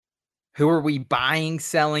Who are we buying,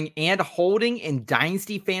 selling, and holding in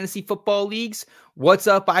Dynasty Fantasy Football Leagues? What's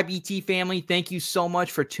up, IBT family? Thank you so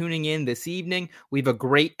much for tuning in this evening. We have a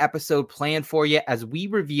great episode planned for you as we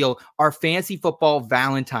reveal our Fantasy Football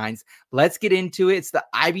Valentines. Let's get into it. It's the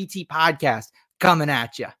IBT podcast coming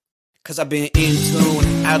at you. Cause I've been in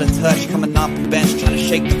tune, out of touch, coming off the bench, trying to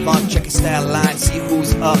shake the funk, checking stat line, see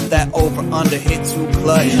who's up, that over, under, hit too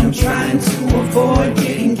clutch. And I'm trying to avoid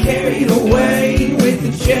getting carried away with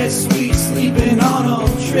the jet sweet, sleeping on a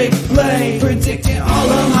trick play, predicting all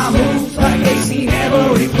of my moves like they seen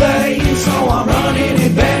every play. And so I'm running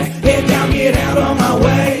it back, head down, get out of my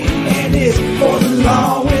way. And it's for the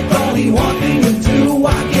law with only one thing to do.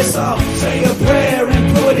 I guess I'll say a prayer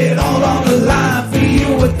and put it all on the line for you.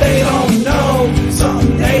 What they don't know,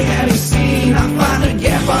 something they haven't seen. I find a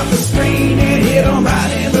gap on the screen and hit them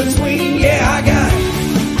right in between. Yeah, I got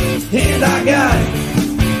it, and I got it.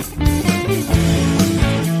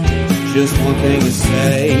 Just one thing to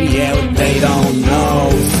say, yeah, what they don't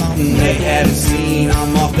know, something they haven't seen.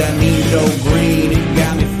 I'm off that mean Joe Green, it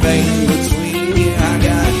got me fading between. Yeah, I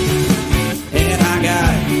got it, and I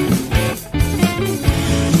got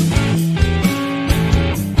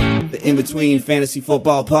it. The In Between Fantasy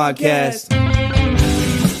Football Podcast.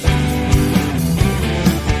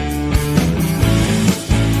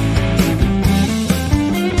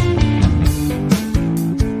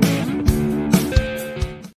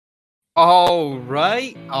 All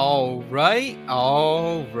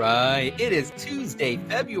right. It is Tuesday,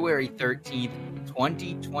 February 13th,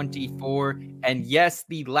 2024. And yes,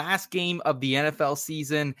 the last game of the NFL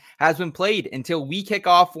season has been played until we kick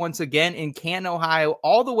off once again in Canton, Ohio,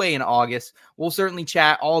 all the way in August. We'll certainly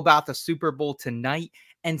chat all about the Super Bowl tonight.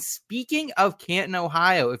 And speaking of Canton,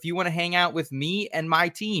 Ohio, if you want to hang out with me and my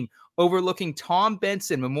team overlooking Tom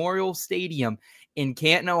Benson Memorial Stadium in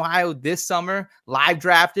Canton, Ohio this summer, live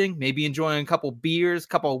drafting, maybe enjoying a couple beers,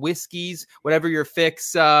 couple of whiskeys, whatever your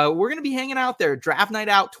fix. We're going to be hanging out there. Draft Night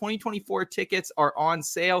Out 2024 tickets are on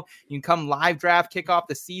sale. You can come live draft, kick off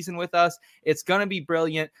the season with us. It's going to be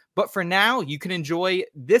brilliant. But for now, you can enjoy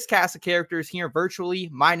this cast of characters here virtually.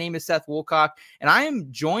 My name is Seth Woolcock, and I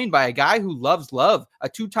am joined by a guy who loves love, a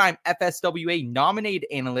two-time FSWA nominated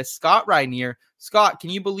analyst, Scott Rynier. Scott, can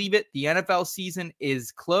you believe it? The NFL season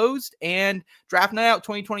is closed, and Draft Night Out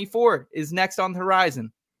 2024 is next on the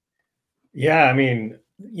horizon. Yeah, I mean,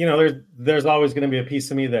 there's always going to be a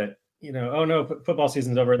piece of me that, oh no, football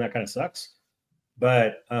season's over and that kind of sucks.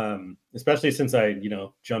 But especially since I,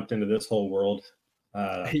 jumped into this whole world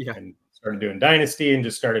and started doing Dynasty and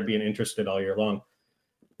just started being interested all year long,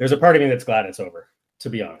 there's a part of me that's glad it's over, to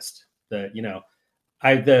be honest. For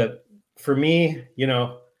me,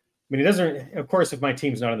 it doesn't, of course, if my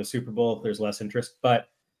team's not in the Super Bowl, there's less interest. But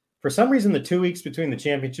for some reason, the 2 weeks between the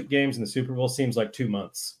championship games and the Super Bowl seems like 2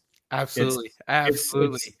 months. Absolutely. It's,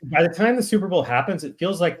 by the time the Super Bowl happens, it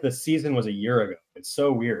feels like the season was a year ago. It's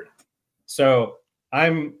so weird. So I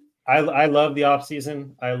love the off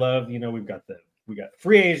season. I love, we got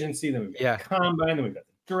free agency, then we've got the combine, then we've got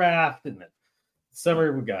the draft, and then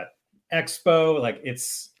summer we got Expo.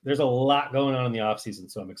 There's a lot going on in the off season,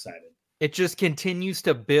 so I'm excited. It just continues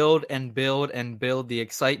to build and build and build the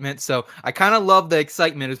excitement. So I kind of love the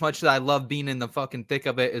excitement as much as I love being in the fucking thick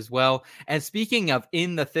of it as well. And speaking of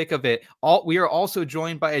in the thick of it, we are also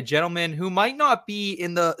joined by a gentleman who might not be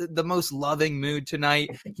in the most loving mood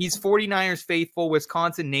tonight. He's 49ers faithful,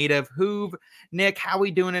 Wisconsin native. Hoove. Nick, how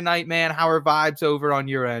we doing tonight, man? How are vibes over on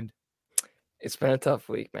your end? It's been a tough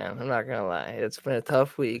week, man. I'm not going to lie. It's been a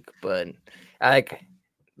tough week, but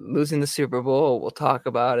losing the Super Bowl, we'll talk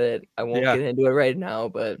about it. I won't get into it right now,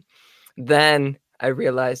 but then I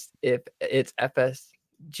realized if it's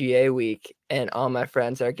FSGA week and all my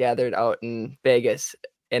friends are gathered out in Vegas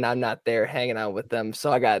and I'm not there hanging out with them,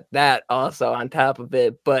 so I got that also on top of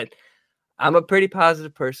it. But I'm a pretty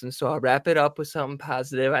positive person, so I'll wrap it up with something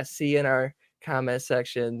positive. I see in our comment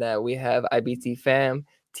section that we have IBT fam,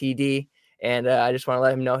 TD, and I just want to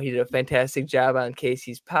let him know he did a fantastic job on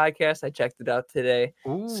Casey's podcast. I checked it out today.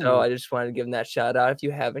 Ooh. So I just wanted to give him that shout out. If you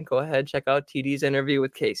haven't, go ahead, check out TD's interview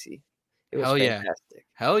with Casey. It was fantastic.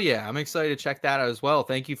 Hell yeah. I'm excited to check that out as well.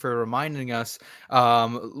 Thank you for reminding us.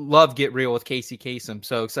 Love Get Real with Casey Kasem.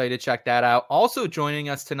 So excited to check that out. Also joining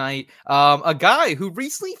us tonight, a guy who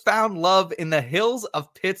recently found love in the hills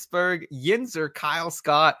of Pittsburgh, Yinzer Kyle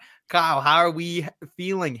Scott. Kyle, how are we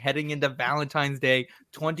feeling heading into Valentine's Day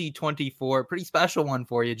 2024? Pretty special one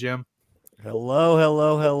for you, Jim.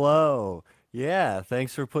 Hello. Yeah,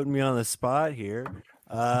 thanks for putting me on the spot here.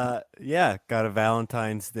 Yeah, got a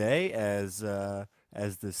Valentine's Day as the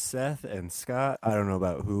Seth and Scott. I don't know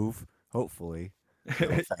about Hoove. Hopefully, no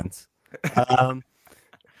offense.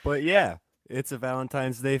 But yeah, it's a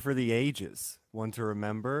Valentine's Day for the ages. One to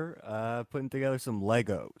remember. Putting together some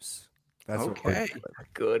Legos. That's okay. A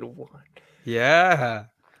good one. Yeah.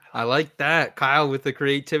 I like that, Kyle, with the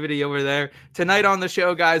creativity over there. Tonight on the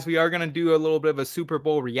show, guys, we are going to do a little bit of a Super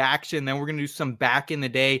Bowl reaction. Then we're going to do some back in the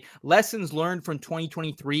day lessons learned from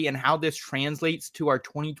 2023 and how this translates to our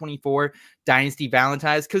 2024 Dynasty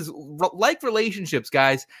Valentines. Because like relationships,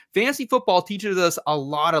 guys, fantasy football teaches us a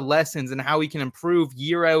lot of lessons and how we can improve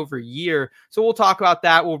year over year. So we'll talk about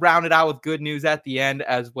that. We'll round it out with good news at the end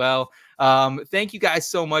as well. Thank you guys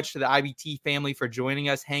so much to the IBT family for joining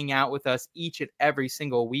us, hang out with us each and every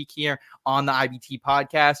single week here on the IBT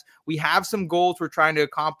podcast. We have some goals we're trying to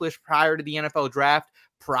accomplish prior to the NFL draft,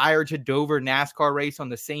 prior to Dover NASCAR race on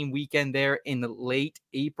the same weekend there in late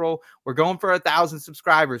April. We're going for 1,000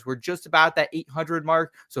 subscribers. We're just about that 800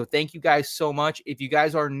 mark. So thank you guys so much. If you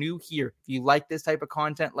guys are new here, if you like this type of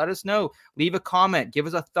content, let us know. Leave a comment, give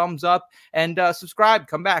us a thumbs up, and subscribe.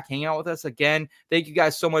 Come back, hang out with us again. Thank you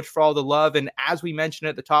guys so much for all the love. And as we mentioned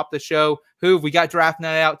at the top of the show, we got Draft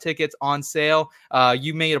Night Out tickets on sale.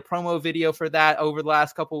 You made a promo video for that over the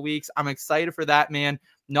last couple of weeks. I'm excited for that, man.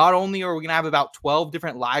 Not only are we going to have about 12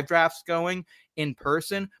 different live drafts going in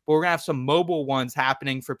person, but we're going to have some mobile ones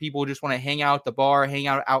happening for people who just want to hang out at the bar, hang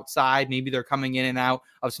out outside. Maybe they're coming in and out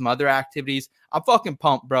of some other activities. I'm fucking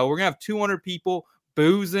pumped, bro. We're going to have 200 people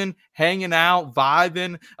boozing, hanging out,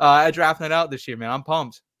 vibing at Draft Night Out this year, man. I'm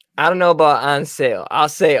pumped. I don't know about on sale. I'll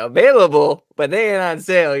say available, but they ain't on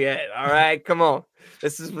sale yet. All right, come on.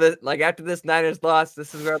 This is like after this Niners loss,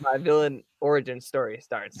 this is where my villain origin story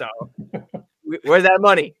starts. So where's that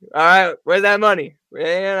money? All right, where's that money? We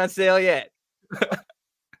ain't on sale yet.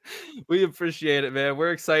 We appreciate it, man.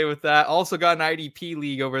 We're excited with that. Also got an IDP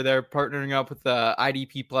league over there, partnering up with the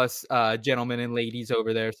IDP Plus gentlemen and ladies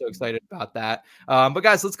over there. So excited about that. But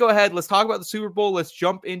guys, let's go ahead. Let's talk about the Super Bowl. Let's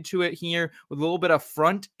jump into it here with a little bit of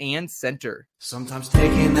front and center. Sometimes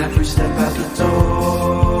taking that first step out the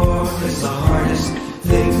door is the hardest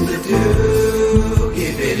thing to do.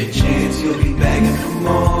 Give it a chance, you'll be begging for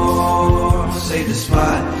more. Save the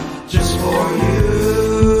spot just for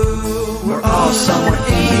you. We're all somewhere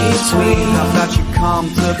in between. How about you come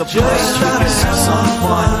to the place try to have some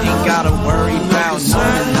fun? Ain't gotta worry about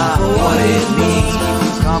knowing not what it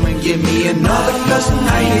means. Come and give me another, cause the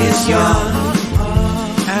night is young.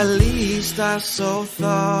 At least I so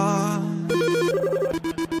thought.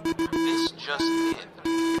 This just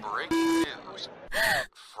in. Breaking news.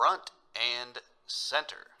 Front and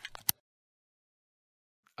center.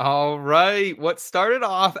 All right. What started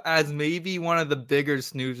off as maybe one of the bigger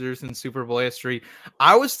snoozers in Super Bowl history,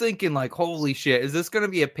 I was thinking like, holy shit, is this going to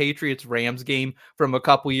be a Patriots-Rams game from a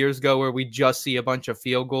couple years ago where we just see a bunch of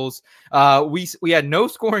field goals? We had no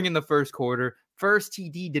scoring in the first quarter. First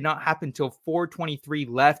TD did not happen until 4:23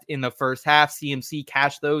 left in the first half. CMC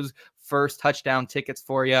cashed those first touchdown tickets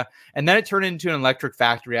for you. And then it turned into an electric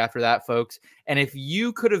factory after that, folks. And if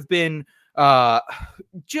you could have been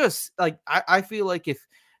just like, I feel like if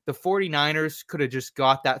the 49ers could have just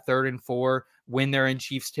got that 3rd and 4 when they're in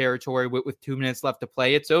Chiefs territory with 2 minutes left to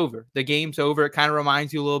play, it's over. The game's over. It kind of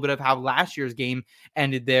reminds you a little bit of how last year's game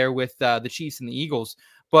ended there with the Chiefs and the Eagles.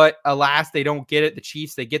 But alas, they don't get it. The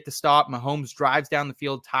Chiefs, they get the stop. Mahomes drives down the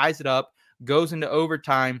field, ties it up, goes into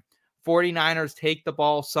overtime. 49ers take the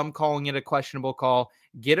ball, some calling it a questionable call,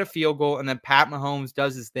 get a field goal, and then Pat Mahomes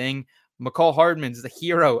does his thing. McCall Hardman's the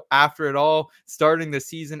hero after it all, starting the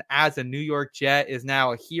season as a New York Jet, is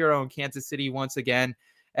now a hero in Kansas City once again.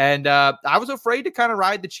 And I was afraid to kind of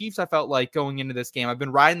ride the Chiefs, I felt like, going into this game. I've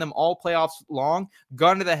been riding them all playoffs long.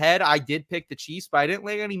 Gun to the head, I did pick the Chiefs, but I didn't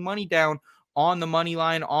lay any money down on the money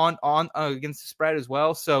line on against the spread as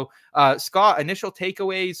well. So, Scott, initial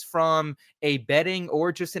takeaways from a betting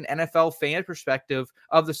or just an NFL fan perspective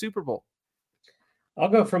of the Super Bowl? I'll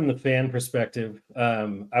go from the fan perspective.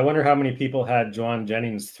 I wonder how many people had Juwan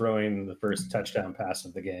Jennings throwing the first touchdown pass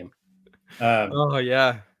of the game.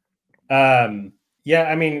 Yeah. Yeah,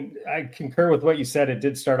 I mean, I concur with what you said. It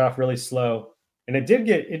did start off really slow, and it did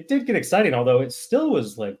get exciting, although it still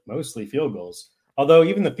was like mostly field goals. Although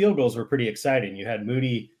even the field goals were pretty exciting. You had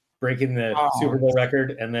Moody breaking the Super Bowl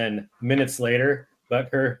record, and then minutes later,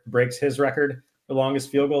 Butker breaks his record, the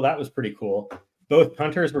longest field goal. That was pretty cool. Both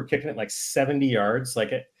punters were kicking it like 70 yards.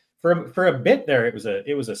 Like for a bit there, it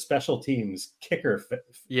was a special teams kicker.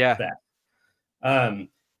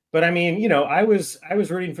 But I mean, you know, I was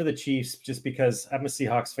rooting for the Chiefs just because I'm a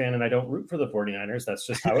Seahawks fan and I don't root for the 49ers. That's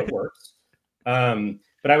just how it works.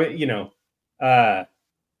 But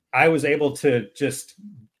I was able to just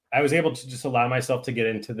I was able to just allow myself to get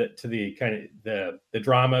into the kind of the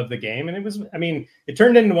drama of the game. And it was, I mean, it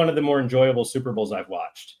turned into one of the more enjoyable Super Bowls I've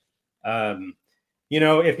watched. You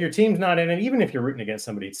know, if your team's not in it, even if you're rooting against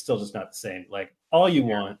somebody, it's still just not the same. Like all you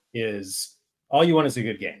want is a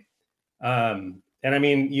good game. And I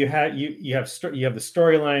mean, you have the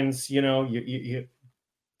storylines, you know,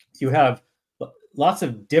 you have lots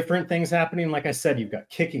of different things happening. Like I said, you've got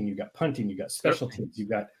kicking, you've got punting, you've got special teams, you've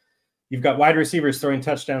got wide receivers throwing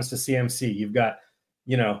touchdowns to CMC. You've got,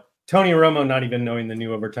 you know, Tony Romo not even knowing the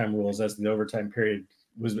new overtime rules as the overtime period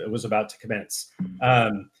was about to commence.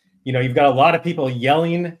 You know, you've got a lot of people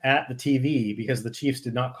yelling at the TV because the Chiefs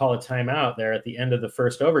did not call a timeout there at the end of the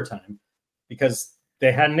first overtime because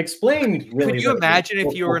they hadn't explained really. Could you imagine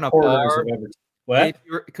if you were in a bar? What?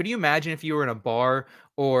 Could you imagine if you were in a bar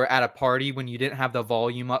or at a party when you didn't have the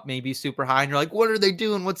volume up maybe super high and you're like, what are they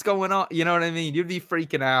doing? What's going on? You know what I mean? You'd be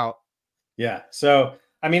freaking out. Yeah. So,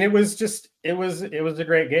 I mean, it was a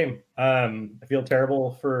great game. I feel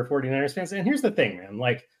terrible for 49ers fans. And here's the thing, man,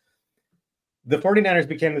 like the 49ers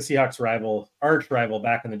became the Seahawks arch rival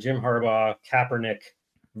back in the Jim Harbaugh, Kaepernick,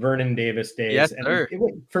 Vernon Davis days. Yes, and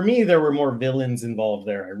for me, there were more villains involved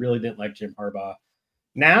there. I really didn't like Jim Harbaugh.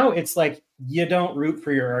 Now it's like you don't root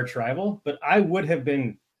for your arch rival, but I would have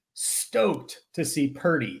been stoked to see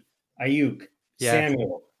Purdy, Ayuk,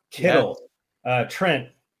 Samuel, Kittle, Trent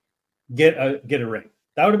get a ring.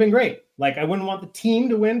 That would have been great. Like I wouldn't want the team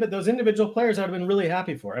to win, but those individual players I would have been really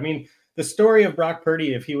happy for. I mean, the story of Brock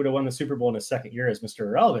Purdy, if he would have won the Super Bowl in his second year as Mr.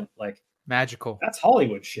 Irrelevant, like magical. That's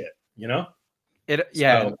Hollywood shit, you know?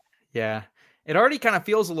 Yeah. It already kind of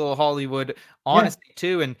feels a little Hollywood, honestly,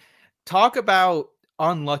 too. And talk about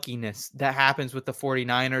unluckiness that happens with the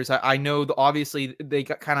 49ers. I know obviously they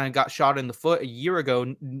got shot in the foot a year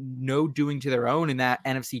ago, no doing to their own in that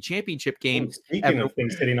NFC Championship game. Speaking of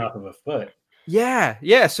things hitting off of a foot.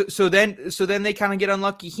 Yeah. So then they kind of get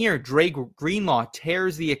unlucky here. Dre Greenlaw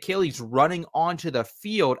tears the Achilles running onto the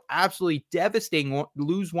field. Absolutely devastating.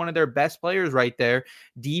 Lose one of their best players right there.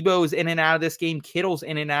 Debo's in and out of this game. Kittle's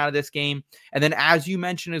in and out of this game. And then as you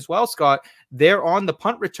mentioned as well, Scott, they're on the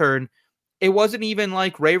punt return. It wasn't even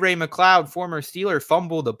like Ray McLeod, former Steeler,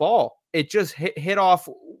 fumbled the ball. It just hit off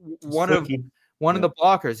one of the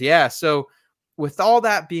blockers. Yeah. So with all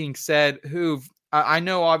that being said, I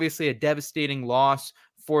know obviously a devastating loss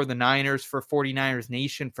for the Niners, for 49ers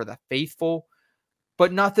Nation, for the faithful,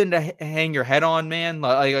 but nothing to hang your head on, man.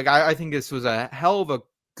 Like I think this was a hell of a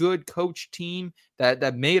good coach team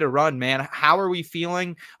that made a run, man. How are we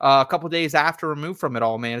feeling a couple days after removed from it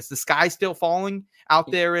all, man? Is the sky still falling out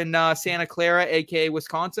there in Santa Clara, aka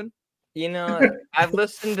Wisconsin? You know, I've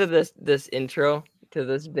listened to this intro to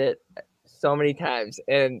this bit so many times,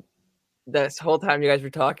 and this whole time you guys were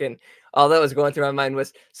talking, all that was going through my mind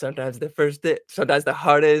was sometimes the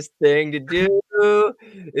hardest thing to do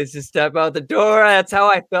is to step out the door. That's how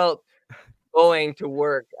I felt going to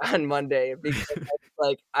work on Monday, because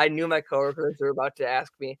like I knew my coworkers were about to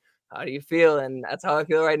ask me, how do you feel? And that's how I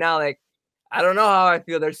feel right now. Like, I don't know how I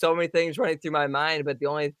feel. There's so many things running through my mind, but the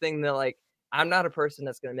only thing that, like, I'm not a person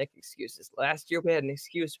that's going to make excuses. Last year we had an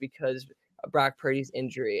excuse because of Brock Purdy's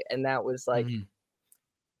injury, and that was like,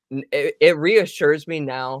 it reassures me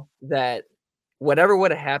now that whatever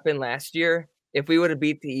would have happened last year, if we would have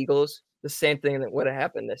beat the Eagles, the same thing that would have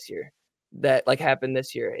happened this year,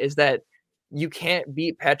 is that you can't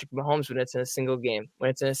beat Patrick Mahomes when it's in a single game, when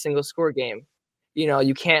it's in a single score game. You know,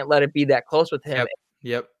 you can't let it be that close with him.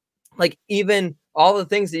 Yep. Like even all the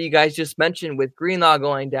things that you guys just mentioned with Greenlaw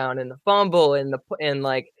going down and the fumble and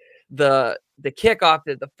the kickoff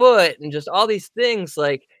at the foot and just all these things,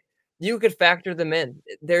 like you could factor them in.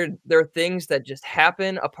 They're things that just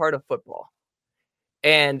happen, a part of football.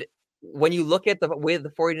 And when you look at the way the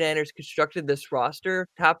 49ers constructed this roster,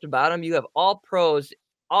 top to bottom, you have all pros,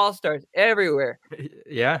 all stars everywhere.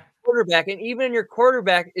 Yeah. Quarterback, and even your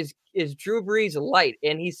quarterback is Drew Brees light,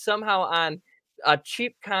 and he's somehow on a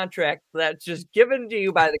cheap contract that's just given to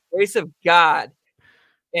you by the grace of God.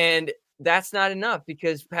 And that's not enough,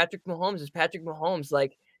 because Patrick Mahomes is Patrick Mahomes.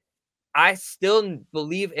 Like, I still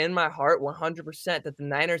believe in my heart 100% that the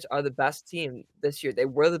Niners are the best team this year. They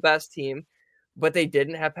were the best team, but they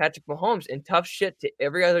didn't have Patrick Mahomes, and tough shit to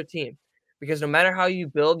every other team, because no matter how you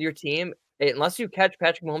build your team, unless you catch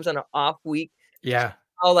Patrick Mahomes on an off week,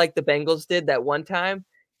 how like the Bengals did that one time,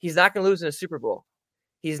 he's not going to lose in a Super Bowl.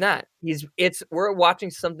 He's not. We're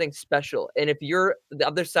watching something special. And if you're the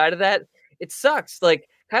other side of that, it sucks. Like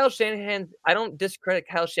Kyle Shanahan, I don't discredit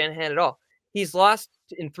Kyle Shanahan at all. He's lost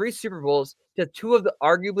in 3 Super Bowls to 2 of the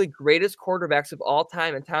arguably greatest quarterbacks of all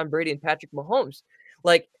time, and Tom Brady and Patrick Mahomes.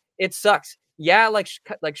 Like, it sucks. Yeah, like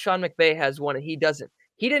Sean McVay has one and he doesn't.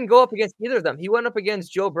 he didn't go up against either of them. He went up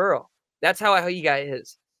against Joe Burrow. That's how he got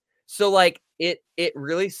his. So like it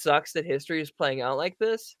really sucks that history is playing out like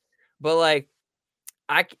this. But like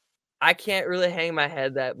I can't really hang my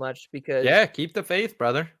head that much because keep the faith,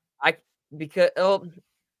 brother.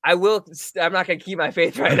 I will. I'm not gonna keep my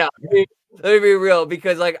faith right now. Let me be real,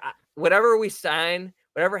 because like whatever we sign,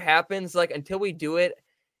 whatever happens, like until we do it,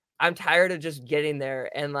 I'm tired of just getting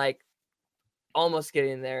there and like almost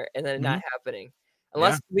getting there and then not happening.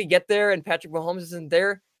 Unless we get there and Patrick Mahomes isn't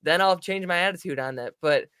there, then I'll change my attitude on that.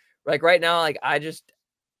 But like right now, like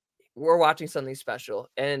we're watching something special,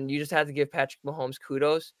 and you just have to give Patrick Mahomes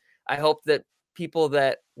kudos. I hope that people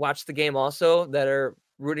that watch the game also that are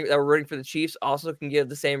rooting for the Chiefs also can give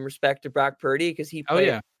the same respect to Brock Purdy, because he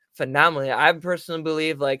played phenomenally. I personally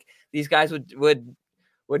believe like these guys would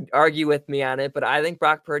argue with me on it, but I think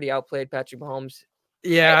Brock Purdy outplayed Patrick Mahomes.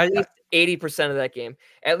 Yeah, at least 80% of that game.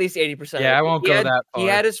 At least 80%. Yeah, I won't go that far. He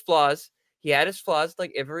had his flaws.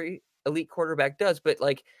 Like every elite quarterback does, but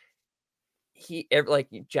like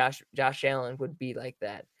Josh Allen would be like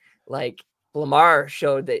that. Like Lamar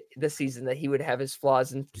showed that this season that he would have his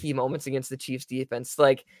flaws in key moments against the Chiefs defense.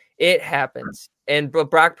 Like it happens. But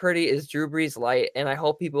Brock Purdy is Drew Brees light, and I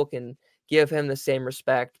hope people can give him the same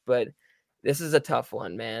respect. But this is a tough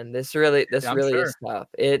one, man. This really is tough.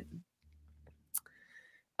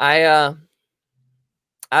 I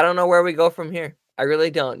don't know where we go from here. I really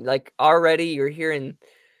don't. Like already you're hearing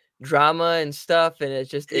drama and stuff, and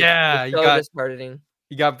it's so disheartening.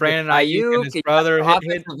 You got Brandon Ayuk and his brother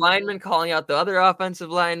offensive lineman calling out the other offensive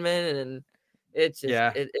lineman, and it's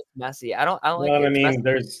just it's messy. I don't like it. I mean,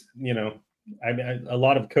 there's a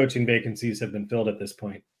lot of coaching vacancies have been filled at this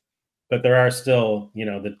point, but there are still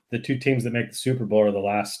the two teams that make the Super Bowl are the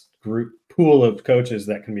last pool of coaches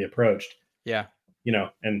that can be approached. Yeah.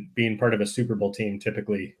 And being part of a Super Bowl team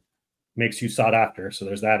typically makes you sought after. So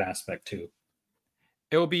there's that aspect too.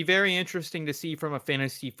 It will be very interesting to see from a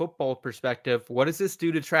fantasy football perspective. What does this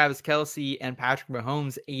do to Travis Kelce and Patrick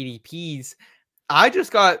Mahomes ADPs? I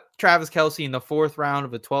just got Travis Kelce in the 4th round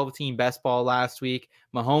of a 12-team best ball last week.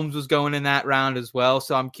 Mahomes was going in that round as well.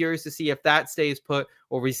 So I'm curious to see if that stays put,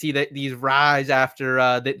 or we see that these rise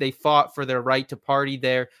after they fought for their right to party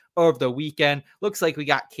there over the weekend. Looks like we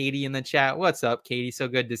got Katie in the chat. What's up, Katie? So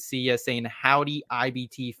good to see you, saying howdy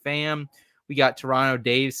IBT fam. We got Toronto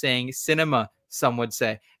Dave saying cinema, some would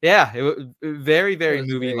say. Yeah, it was very, very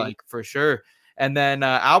movie-like for sure. And then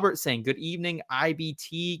Albert saying, good evening,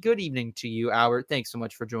 IBT. Good evening to you, Albert. Thanks so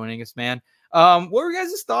much for joining us, man. What were your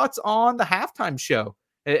guys' thoughts on the halftime show?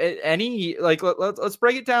 Let's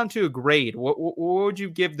break it down to a grade. What would you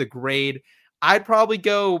give the grade? I'd probably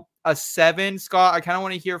go a 7. Scott, I kind of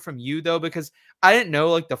want to hear from you, though, because I didn't know,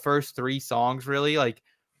 like, the first 3 songs, really. Like,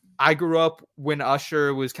 I grew up when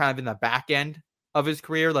Usher was kind of in the back end of his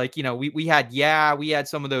career. Like, we had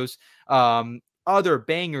some of those other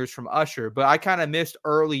bangers from Usher, but I kind of missed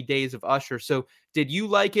early days of Usher. So did you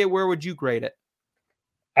like it? Where would you grade it?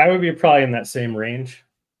 I would be probably in that same range.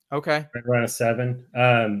 Okay. Right around a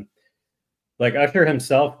 7. Like Usher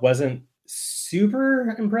himself wasn't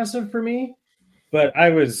super impressive for me, but I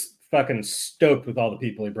was fucking stoked with all the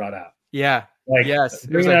people he brought out. Yeah. Like, yes,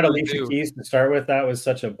 bringing out Alicia Keys to start with, that was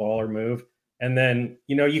such a baller move. And then,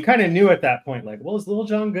 you kind of knew at that point, like, well, is Lil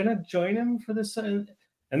Jon going to join him for this?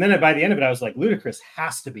 And then by the end of it, I was like, Ludacris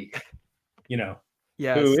has to be, yes.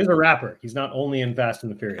 Who is a rapper. He's not only in Fast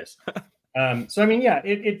and the Furious. So, I mean, yeah,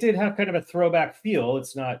 it did have kind of a throwback feel.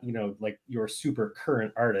 It's not, like your super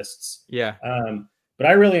current artists. Yeah. But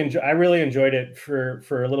I really enjoyed it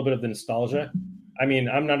for a little bit of the nostalgia. I mean,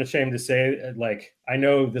 I'm not ashamed to say, like, I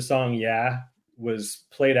know the song "Yeah" was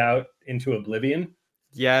played out into oblivion.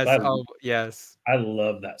 Yes. Yes. I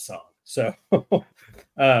love that song. So,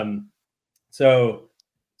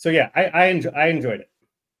 so yeah, I enjoyed it.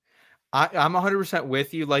 I'm 100%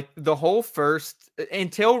 with you. Like the whole first,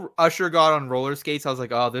 until Usher got on roller skates, I was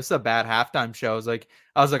like, oh, this is a bad halftime show. I was like,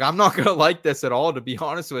 I'm not gonna like this at all, to be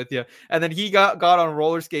honest with you. And then he got on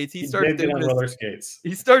roller skates. He started doing roller skates.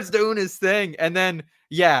 He starts doing his thing, and then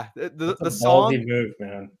the song move,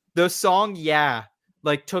 man. The song,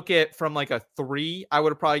 like took it from like a 3. I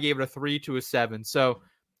would have probably gave it a 3 to a 7. So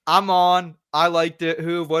I'm on. I liked it.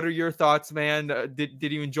 What are your thoughts, man? Did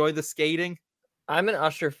you enjoy the skating? I'm an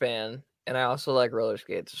Usher fan, and I also like roller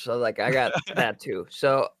skates. So like I got that too.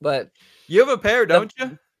 So, but you have a pair, don't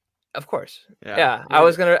you? Of course. Yeah. I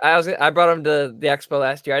brought them to the expo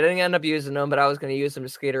last year. I didn't end up using them, but I was going to use them to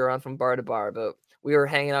skate around from bar to bar, but we were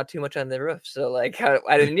hanging out too much on the roof. So like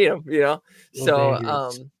I didn't need them,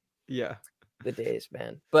 So, yeah. The days,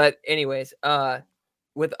 man. But anyways,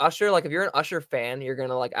 with Usher, like if you're an Usher fan, you're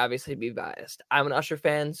gonna like obviously be biased. I'm an Usher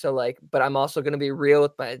fan, so like, but I'm also gonna be real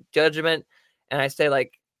with my judgment, and I say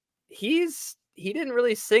like he didn't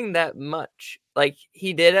really sing that much. Like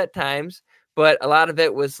he did at times, but a lot of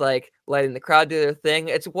it was like letting the crowd do their thing.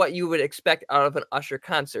 It's what you would expect out of an Usher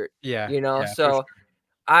concert, Yeah. So sure.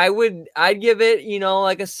 I'd give it,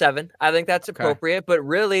 like a 7. I think that's Okay. appropriate, but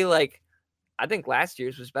really like I think last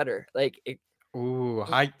year's was better. Like Ooh,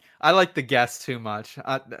 I like the guest too much.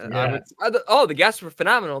 I would. the guests were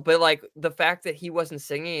phenomenal, but like the fact that he wasn't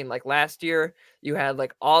singing, like last year, you had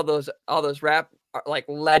like all those rap like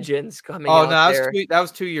legends coming out there. That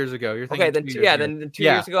was 2 years ago. You're thinking Okay, then 2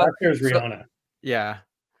 years ago. Last year's Rihanna. Yeah.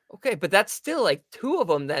 Okay, but that's still like 2 of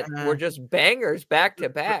them that were just bangers back to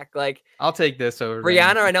back. Like I'll take this over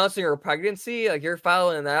Rihanna announcing her pregnancy. Like you're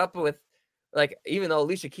following that up with, like, even though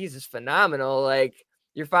Alicia Keys is phenomenal, like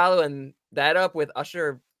you're following that up with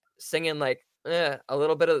Usher singing like a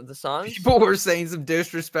little bit of the songs. People were saying some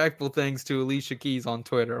disrespectful things to Alicia Keys on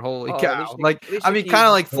Twitter. Holy cow! Alicia I mean, Keys, kind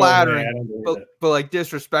of like flattering, but like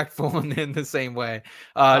disrespectful in the same way.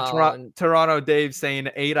 Toronto Dave saying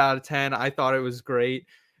 8 out of 10. I thought it was great.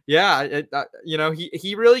 Yeah,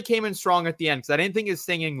 he really came in strong at the end, because I didn't think his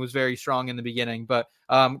singing was very strong in the beginning. But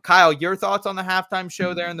Kyle, your thoughts on the halftime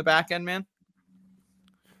show there in the back end, man?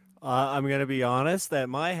 I'm going to be honest. At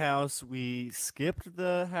my house, we skipped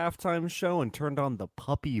the halftime show and turned on the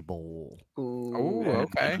Puppy Bowl. Ooh,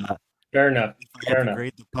 okay. Fair enough.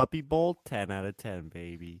 Grade the Puppy Bowl, 10 out of 10,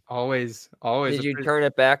 baby. Always. Did you turn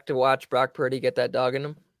it back to watch Brock Purdy get that dog in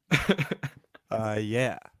him?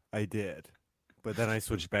 Yeah, I did. But then I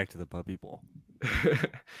switched back to the Puppy Bowl.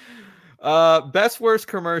 Best worst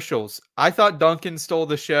commercials. I thought Duncan stole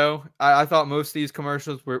the show. I thought most of these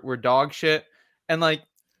commercials were dog shit. And like,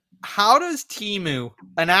 how does Temu,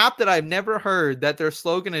 an app that I've never heard, that their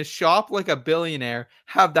slogan is shop like a billionaire,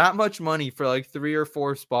 have that much money for like 3 or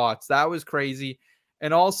 4 spots? That was crazy.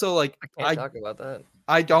 And also, like, I can't talk about that.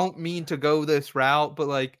 I don't mean to go this route, but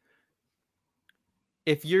like,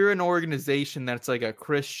 if you're an organization that's like a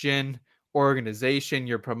Christian organization,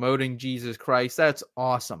 you're promoting Jesus Christ, that's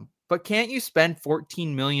awesome. But can't you spend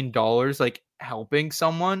 $14 million like helping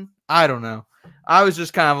someone? I don't know. I was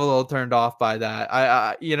just kind of a little turned off by that.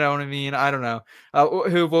 I you know what I mean? I don't know.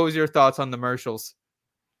 What was your thoughts on the commercials?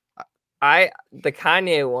 The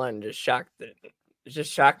Kanye one just shocked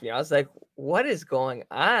me. I was like, what is going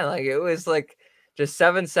on? Like, it was like just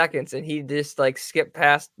 7 seconds, and he just like skipped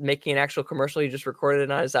past making an actual commercial. He just recorded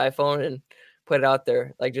it on his iPhone and put it out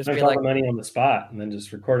there. Like, just being like the money on the spot, and then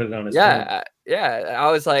just recorded it on his phone. Yeah.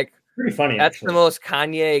 I was like, pretty funny. That's actually the most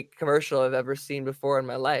Kanye commercial I've ever seen before in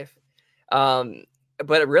my life.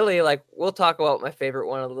 But really, like, we'll talk about my favorite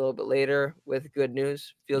one a little bit later with good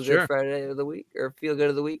news, Feel Good Friday of the week, or Feel Good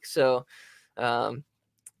of the week. So,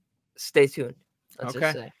 stay tuned. Let's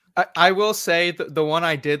just say. I will say the one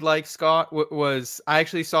I did like, Scott, was I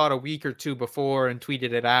actually saw it a week or 2 before and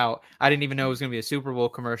tweeted it out. I didn't even know it was going to be a Super Bowl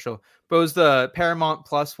commercial, but it was the Paramount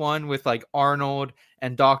Plus one with like Arnold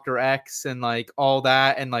and Dr. X and like all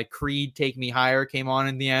that, and like Creed Take Me Higher came on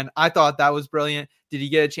in the end. I thought that was brilliant. Did you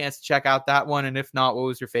get a chance to check out that one? And if not, what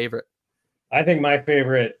was your favorite? I think my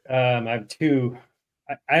favorite, I have 2.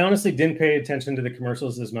 I honestly didn't pay attention to the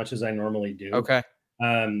commercials as much as I normally do. Okay.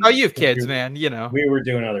 You have kids, man. You know, we were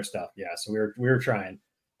doing other stuff. Yeah. So we were trying.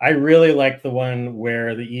 I really liked the one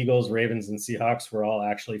where the Eagles, Ravens, and Seahawks were all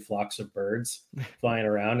actually flocks of birds flying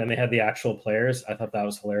around, and they had the actual players. I thought that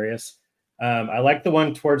was hilarious. I liked the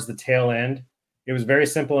one towards the tail end. It was very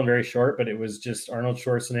simple and very short, but it was just Arnold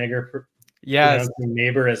Schwarzenegger pronouncing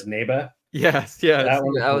neighbor as neighbor. Yes. That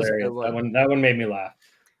one was hilarious. A good one. That one made me laugh.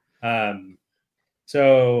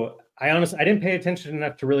 So I didn't pay attention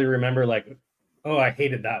enough to really remember, like, oh, I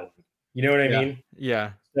hated that one. You know what I mean?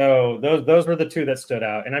 Yeah. So those were the 2 that stood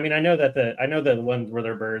out. And I mean, I know the one where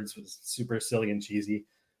they're birds was super silly and cheesy,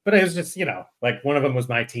 but it was just, like, one of them was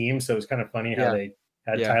my team. So it was kind of funny how they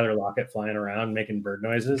had Tyler Lockett flying around making bird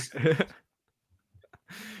noises. The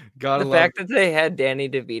fact that they had Danny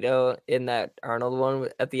DeVito in that Arnold one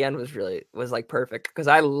at the end was like perfect, because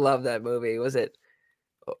I love that movie. Was it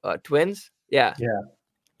Twins? Yeah.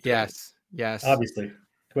 Yes. Obviously.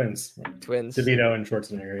 Twins. DeVito and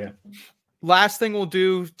Schwarzenegger, yeah. Last thing we'll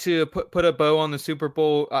do to put a bow on the Super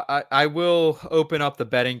Bowl, I will open up the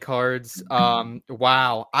betting cards.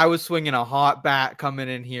 Wow. I was swinging a hot bat coming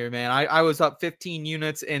in here, man. I was up 15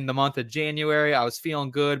 units in the month of January. I was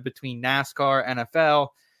feeling good between NASCAR, NFL.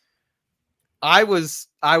 I was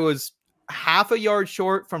half a yard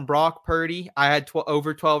short from Brock Purdy. I had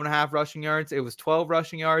over 12.5 rushing yards. It was 12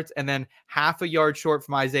 rushing yards, and then half a yard short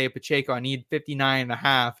from Isaiah Pacheco. I need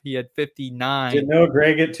 59.5. He had 59. Did Noah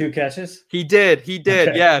Gray get 2 catches? He did.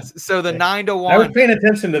 Okay. Yes. So the 9-1. I was paying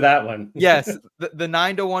attention to that one. Yes. The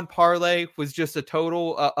 9-1 parlay was just a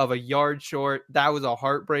total of a yard short. That was a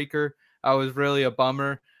heartbreaker. I was really a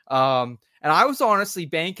bummer. And I was honestly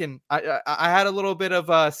banking. I had a little bit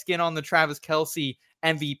of skin on the Travis Kelce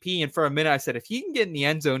MVP, and for a minute I said, if he can get in the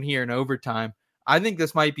end zone here in overtime, I think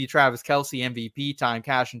this might be Travis Kelce MVP time,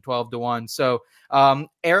 cashing 12-1. So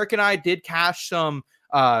Eric and I did cash some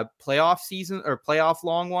playoff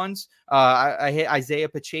long ones. I hit Isaiah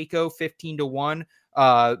Pacheco 15-1,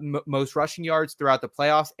 most rushing yards throughout the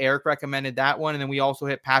playoffs. Eric recommended that one, and then we also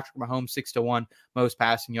hit Patrick Mahomes 6-1 most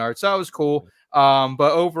passing yards. So that was cool. But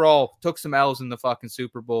overall, took some L's in the fucking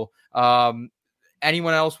Super Bowl.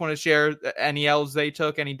 Anyone else want to share any L's they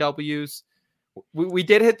took, any W's? We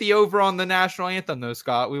did hit the over on the national anthem, though,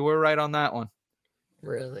 Scott. We were right on that one.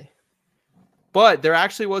 Really? But there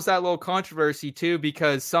actually was that little controversy, too,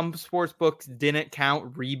 because some sports books didn't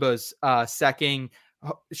count Reba's second.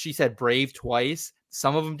 She said Brave twice.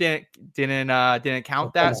 Some of them didn't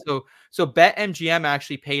count that. So BetMGM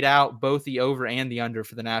actually paid out both the over and the under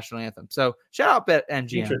for the national anthem. So shout out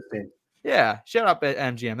BetMGM. Interesting. Yeah, shout out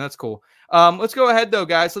BetMGM. That's cool. Let's go ahead, though,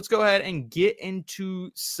 guys. Let's go ahead and get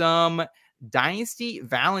into some Dynasty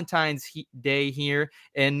Valentine's Day here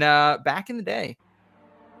and back in the day.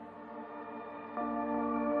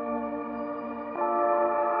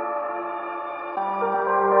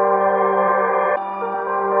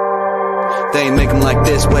 They ain't make them like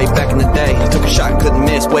this way back in the day. Took a shot, couldn't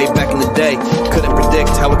miss way back in the day. Couldn't predict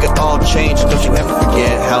how it could all change. Don't you ever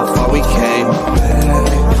forget how far we came.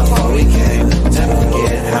 How far we came. Never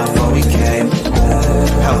forget how far we came.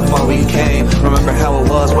 How far we came. Remember how it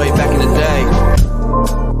was way back in the day.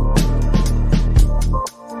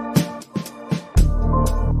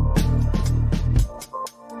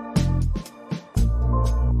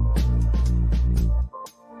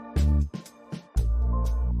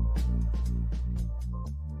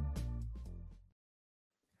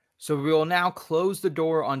 So we will now close the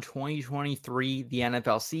door on 2023, the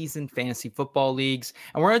NFL season, fantasy football leagues.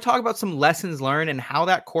 And we're going to talk about some lessons learned and how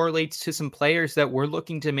that correlates to some players that we're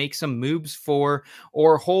looking to make some moves for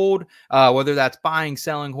or hold, whether that's buying,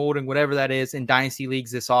 selling, holding, whatever that is in dynasty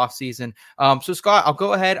leagues this offseason. So Scott, I'll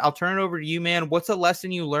go ahead. I'll turn it over to you, man. What's a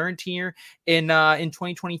lesson you learned here in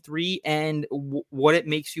 2023 and what it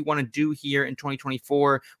makes you want to do here in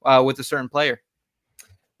 2024 with a certain player?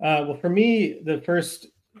 Well, for me, the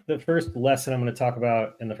first lesson I'm going to talk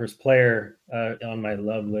about and the first player on my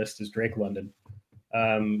love list is Drake London,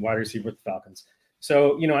 wide receiver with the Falcons.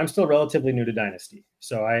 So, I'm still relatively new to Dynasty.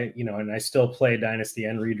 So I still play Dynasty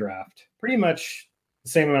and redraft pretty much the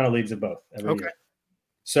same amount of leagues of both every year.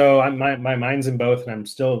 So my mind's in both, and I'm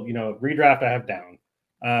still, redraft I have down.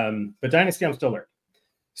 But Dynasty I'm still learning.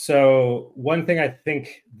 So one thing I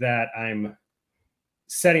think that I'm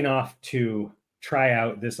setting off to try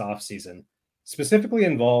out this offseason specifically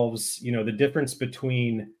involves, the difference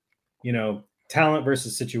between, talent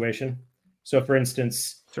versus situation. So for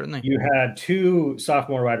instance, certainly you had 2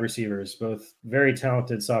 sophomore wide receivers, both very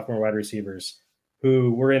talented sophomore wide receivers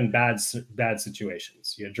who were in bad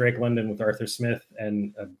situations. You had Drake London with Arthur Smith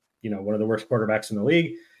and, one of the worst quarterbacks in the league.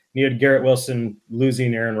 And you had Garrett Wilson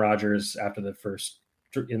losing Aaron Rodgers in the first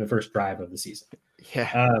drive of the season.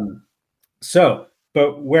 Yeah.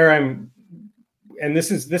 But where I'm, and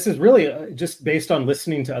this is really just based on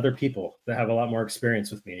listening to other people that have a lot more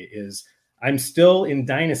experience with me, is I'm still in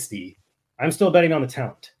Dynasty. I'm still betting on the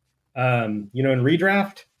talent. In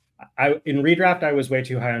redraft, I was way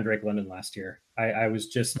too high on Drake London last year. I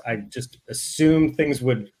just assumed things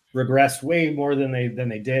would regress way more than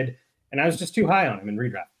they did. And I was just too high on him in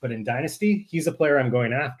redraft. But in Dynasty, he's a player I'm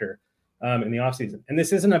going after in the offseason. And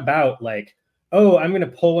this isn't about like, oh, I'm going to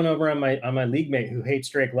pull one over on my league mate who hates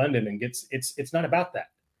Drake London and it's not about that.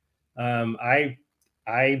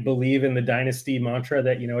 I believe in the Dynasty mantra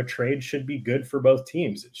that, a trade should be good for both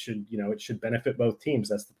teams. It should benefit both teams.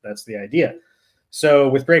 That's the idea. So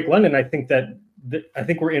with Drake London, I think I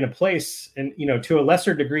think we're in a place, and, to a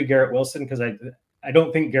lesser degree, Garrett Wilson, because I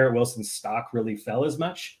don't think Garrett Wilson's stock really fell as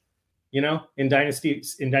much, in dynasty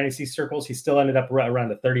circles. He still ended up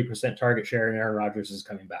around a 30% target share, and Aaron Rodgers is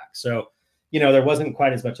coming back. So, there wasn't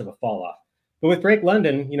quite as much of a fall off. But with Drake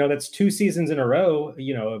London, that's 2 seasons in a row,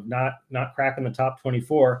 of not cracking the top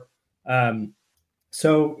 24.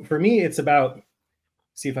 So for me, it's about,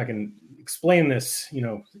 see if I can explain this,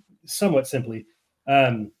 somewhat simply.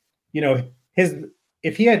 If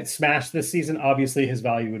he had smashed this season, obviously his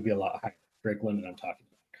value would be a lot higher. Drake London I'm talking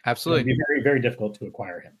about. Absolutely. It'd be very, very difficult to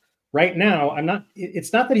acquire him. Right now,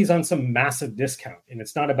 it's not that he's on some massive discount, and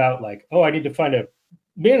it's not about like, oh, I need to find a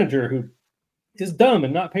manager who is dumb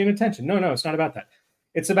and not paying attention. No, it's not about that.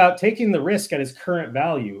 It's about taking the risk at his current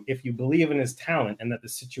value if you believe in his talent and that the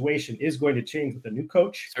situation is going to change with a new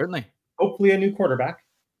coach. Certainly. Hopefully a new quarterback.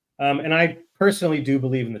 And I personally do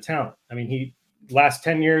believe in the talent. I mean, last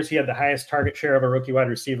 10 years, he had the highest target share of a rookie wide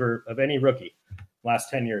receiver of any rookie last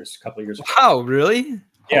 10 years, a couple of years ago. Wow, really?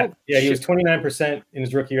 Yeah, he was 29% in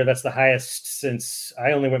his rookie year. That's the highest since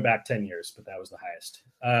I only went back 10 years, but that was the highest.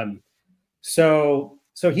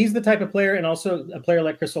 So he's the type of player, and also a player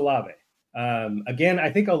like Chris Olave. Again,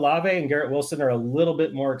 I think Olave and Garrett Wilson are a little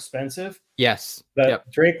bit more expensive. Yes. But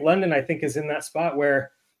Drake London, I think, is in that spot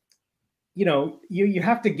where, you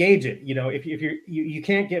have to gauge it. If you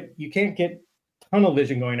can't get tunnel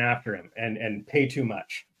vision going after him and pay too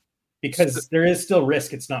much, because there is still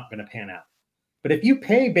risk it's not going to pan out. But if you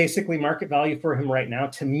pay basically market value for him right now,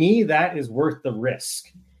 to me, that is worth the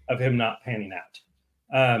risk of him not panning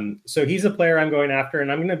out. So he's a player I'm going after,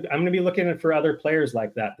 and I'm gonna be looking for other players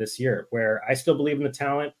like that this year, where I still believe in the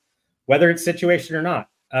talent, whether it's situation or not.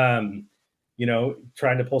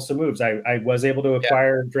 Trying to pull some moves. I was able to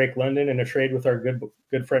acquire Drake London in a trade with our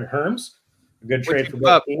good friend Herms. A good trade for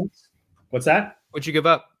both teams. What's that? What'd you give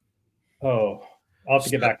up? Oh, I'll have to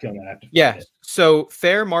get back to you on that. So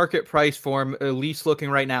fair market price for him, at least looking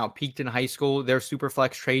right now, peaked in high school, their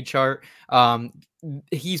Superflex trade chart.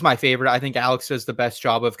 He's my favorite. I think Alex does the best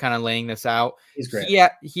job of kind of laying this out. He's great.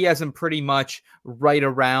 He has him pretty much right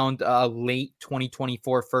around late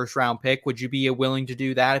 2024 first round pick. Would you be willing to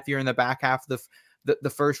do that if you're in the back half of the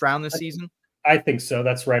first round this season? I think so.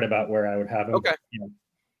 That's right about where I would have him. Okay.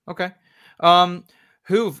 Okay.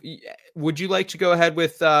 Who would you like to go ahead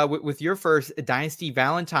with your first Dynasty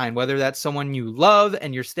Valentine, whether that's someone you love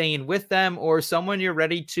and you're staying with them, or someone you're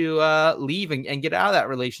ready to leave and get out of that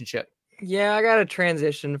relationship? Yeah, I got a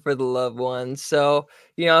transition for the loved ones. So,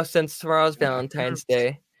 since tomorrow's Valentine's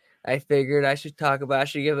Day, I figured I should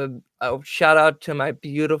give a shout out to my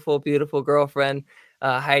beautiful, beautiful girlfriend,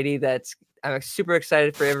 Heidi, I'm super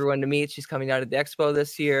excited for everyone to meet. She's coming out of the expo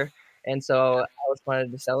this year. And so I just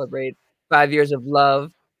wanted to celebrate 5 years of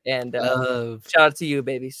love and shout out to you,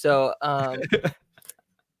 baby. So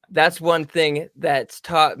that's one thing that's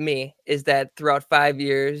taught me, is that throughout 5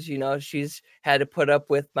 years, she's had to put up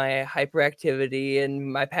with my hyperactivity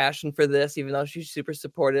and my passion for this, even though she's super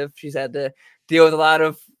supportive. She's had to deal with a lot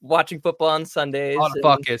of watching football on Sundays. A lot of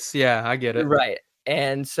buckets. Yeah, I get it. Right.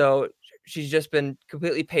 And so she's just been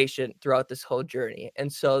completely patient throughout this whole journey.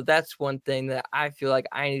 And so that's one thing that I feel like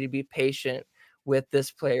I need to be patient with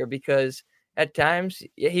this player, because at times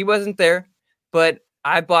he wasn't there, but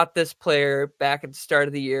I bought this player back at the start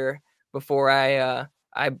of the year before I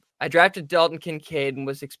drafted Dalton Kincaid and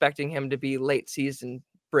was expecting him to be late season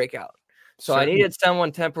breakout. So I needed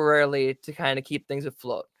someone temporarily to kind of keep things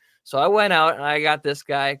afloat. So I went out and I got this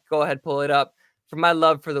guy. Go ahead, pull it up. For my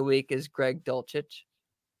love for the week is Greg Dulcich.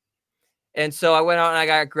 And so I went out and I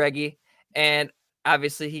got Greggy, and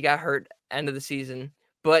obviously he got hurt end of the season,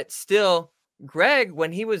 but still, Greg,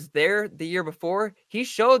 when he was there the year before, he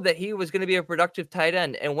showed that he was going to be a productive tight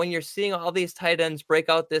end. And when you're seeing all these tight ends break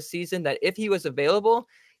out this season, that if he was available,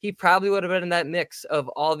 he probably would have been in that mix of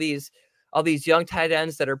all these young tight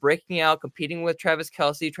ends that are breaking out, competing with Travis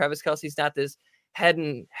Kelce. Travis Kelce's not this head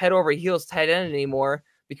over heels tight end anymore,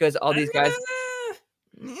 because all these guys.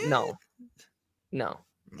 No.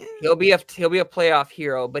 He'll be a playoff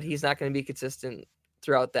hero, but he's not going to be consistent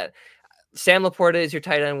throughout that. Sam Laporta is your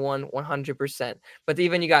tight end 100%. But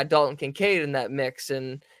even you got Dalton Kincaid in that mix,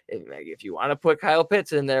 and if you want to put Kyle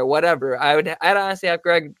Pitts in there, whatever. I'd honestly have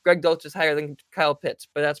Greg Dulcich higher than Kyle Pitts,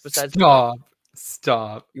 but that's besides.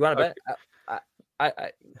 Stop. You want to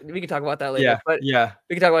bet? We can talk about that later. We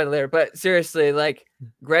can talk about it later. But seriously, like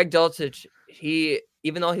Greg Dulcich,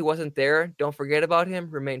 even though he wasn't there, don't forget about him.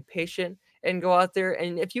 Remain patient and go out there.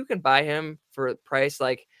 And if you can buy him for a price,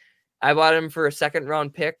 like I bought him for a second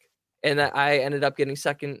round pick, and that I ended up getting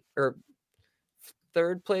second or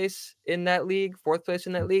third place in that league, fourth place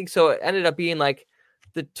in that league. So it ended up being like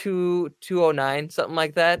the 209, something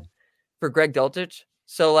like that for Greg Dulcich.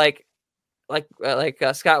 So like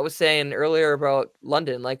Scott was saying earlier about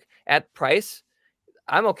London, like at price,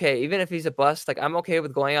 I'm okay. Even if he's a bust, like I'm okay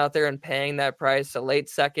with going out there and paying that price, a late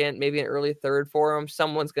second, maybe an early third for him.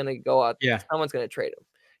 Someone's going to go out. Yeah. Someone's going to trade him,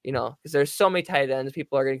 because there's so many tight ends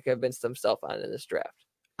people are going to convince themselves on in this draft.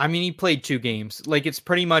 I mean, he played 2 games. Like, it's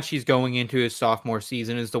pretty much he's going into his sophomore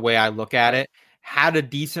season is the way I look at it. Had a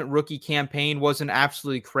decent rookie campaign, wasn't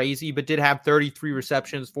absolutely crazy, but did have 33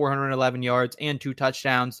 receptions, 411 yards, and 2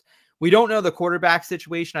 touchdowns. We don't know the quarterback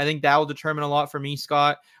situation. I think that will determine a lot for me,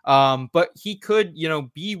 Scott. But he could,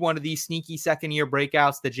 be one of these sneaky second-year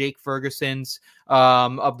breakouts, the Jake Fergusons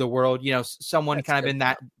of the world. Someone That's kind of good. in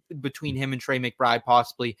that between him and Trey McBride,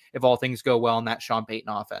 possibly, if all things go well in that Sean Payton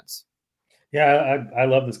offense. Yeah, I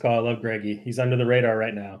love this call. I love Greggy. He's under the radar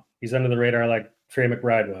right now. He's under the radar like Trey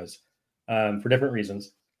McBride was, for different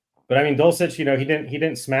reasons. But I mean, Dulcich, he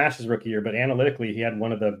didn't smash his rookie year, but analytically, he had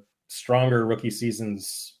one of the stronger rookie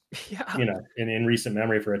seasons, in recent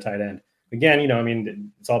memory for a tight end. Again,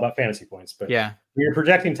 it's all about fantasy points, but yeah, when you're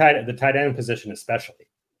projecting the tight end position, especially.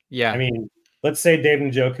 Yeah, I mean, let's say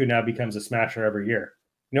David Njoku now becomes a smasher every year.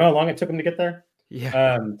 You know how long it took him to get there?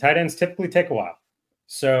 Yeah, tight ends typically take a while.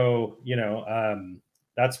 So,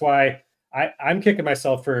 that's why I'm kicking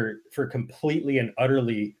myself for completely and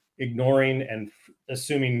utterly ignoring and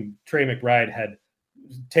assuming Trey McBride had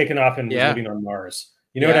taken off and was living on Mars.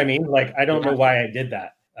 You know what I mean? Like, I don't know why I did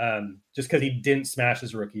that. Just because he didn't smash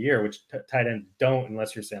his rookie year, which tight ends don't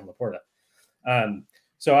unless you're Sam Laporta.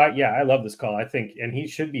 So I love this call. I think, and he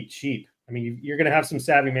should be cheap. I mean, you're going to have some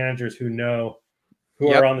savvy managers who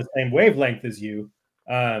are on the same wavelength as you.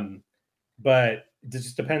 But it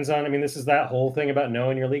just depends on, this is that whole thing about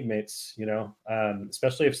knowing your league mates,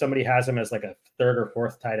 especially if somebody has him as like a third or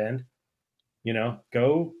fourth tight end,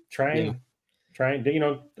 go try and,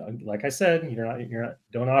 like I said,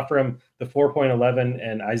 don't offer him the 4.11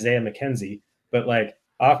 and Isaiah McKenzie, but like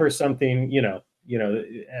offer something,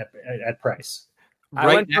 at price. I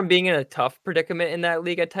went from being in a tough predicament in that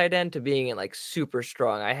league at tight end to being in like super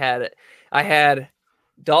strong. I had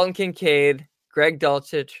Dalton Kincaid, Greg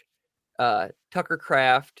Dulcich, Tucker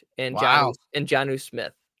Kraft, and Jonnu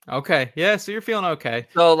Smith. Okay. Yeah. So you're feeling okay.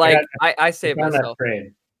 So like I saved myself.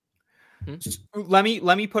 Let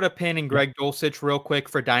me put a pin in Greg Dulcich real quick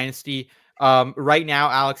for Dynasty. Right now,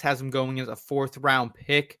 Alex has him going as a 4th round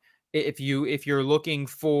pick. If you're looking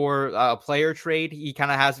for a player trade, he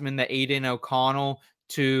kind of has him in the Aiden O'Connell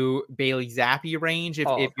to Bailey Zappi range.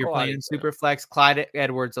 If you're playing super flex, Clyde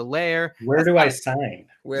Edwards-Helaire. Where do I sign?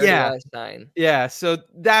 Where do I sign? Yeah, so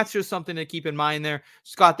that's just something to keep in mind there.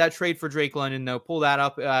 Scott, that trade for Drake London, though, pull that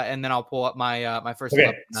up, and then I'll pull up my first.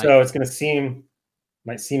 Okay, so it's going to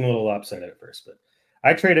might seem a little lopsided at first, but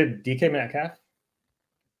I traded DK Metcalf,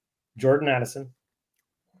 Jordan Addison,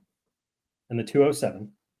 and the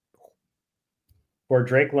 207 for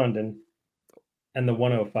Drake London and the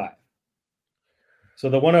 105. So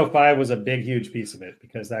the 105 was a big, huge piece of it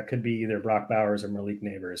because that could be either Brock Bowers or Malik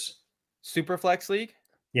Neighbors. Superflex league?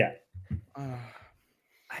 Yeah.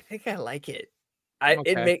 I think I like it.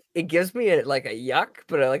 It gives me a yuck,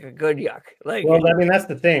 but like a good yuck. Like, well, that's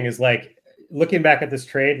the thing is like looking back at this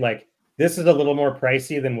trade, like this is a little more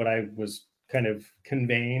pricey than what I was kind of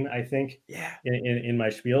conveying, I think, in my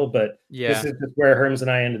spiel. But this is just where Herms and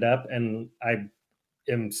I ended up, and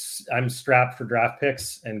I'm strapped for draft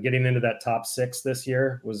picks, and getting into that top 6 this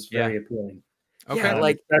year was very appealing. Okay,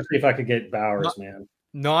 especially if I could get Bowers, man.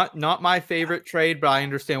 Not my favorite trade, but I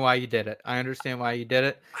understand why you did it. I'd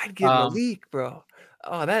get Malik, bro.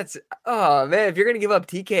 Oh, man. If you're gonna give up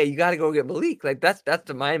TK, you got to go get Malik. Like that's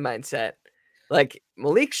my mindset. Like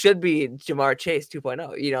Malik should be Jamar Chase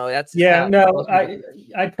 2.0. That's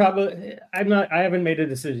I haven't made a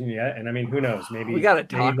decision yet, and who knows? Maybe we got to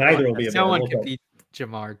talk. Neither will be available. No one can beat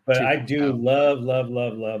Jamar, but I do love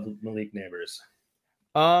Malik Neighbors.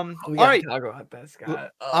 All right.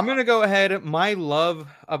 I'm gonna go ahead. My love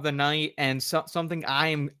of the night and something I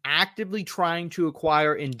am actively trying to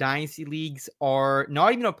acquire in dynasty leagues are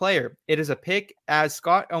not even a player. It is a pick, as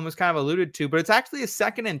Scott almost kind of alluded to, but it's actually a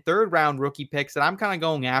 2nd and 3rd round rookie picks that I'm kind of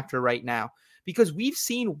going after right now because we've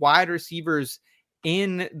seen wide receivers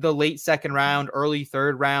in the late 2nd round, early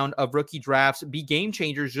 3rd round of rookie drafts be game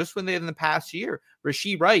changers just when they're in the past year.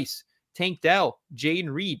 Rashee Rice, Tank Dell,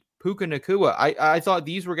 Jaden Reed, Puka Nacua. I thought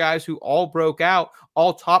these were guys who all broke out,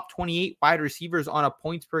 all top 28 wide receivers on a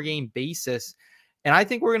points per game basis. And I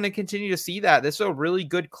think we're going to continue to see that. This is a really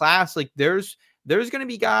good class. Like there's going to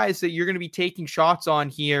be guys that you're going to be taking shots on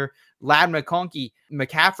here. Lad McConkey,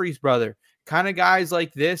 McCaffrey's brother, kind of guys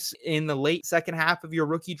like this in the late 2nd half of your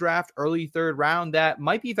rookie draft, early 3rd round that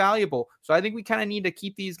might be valuable. So I think we kind of need to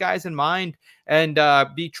keep these guys in mind and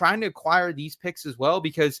be trying to acquire these picks as well,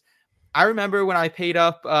 because I remember when I paid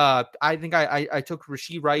up, I think I took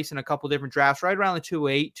Rashee Rice in a couple different drafts right around the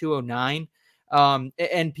 208, 209.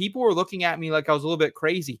 And people were looking at me like I was a little bit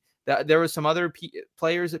crazy. There were some other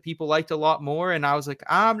players that people liked a lot more. And I was like,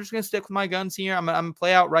 I'm just going to stick with my guns here. I'm going to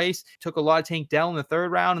play out Rice. Took a lot of Tank Dell in the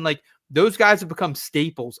 3rd round. And like those guys have become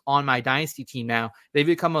staples on my dynasty team now. They've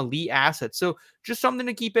become elite assets. So just something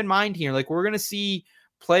to keep in mind here. Like we're going to see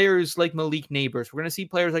players like Malik Neighbors. We're going to see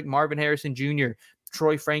players like Marvin Harrison Jr.,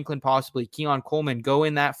 Troy Franklin, possibly Keon Coleman go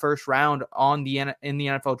in that first round in the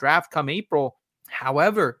NFL draft come April.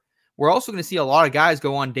 However, we're also going to see a lot of guys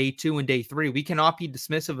go on day 2 and day 3. We cannot be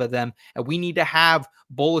dismissive of them, and we need to have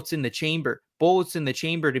bullets in the chamber. Bullets in the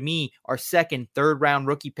chamber to me are second, third round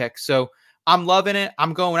rookie picks. So I'm loving it.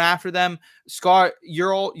 I'm going after them. Scott,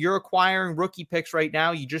 you're acquiring rookie picks right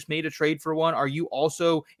now. You just made a trade for one. Are you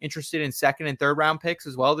also interested in second and third round picks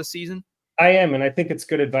as well this season? I am, and I think it's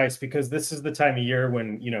good advice because this is the time of year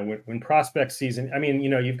when, when prospect season, I mean,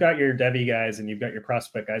 you've got your Debbie guys and you've got your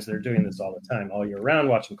prospect guys that are doing this all the time, all year round,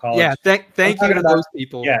 watching college. Yeah, thank you to those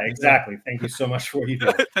people. Yeah, exactly. Thank you so much for what you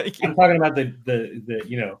do. Thank you. I'm talking about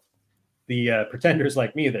the pretenders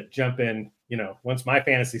like me that jump in, once my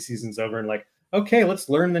fantasy season's over and like, okay, let's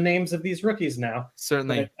learn the names of these rookies now.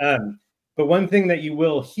 Certainly. But one thing that you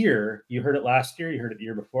will hear, you heard it last year, you heard it the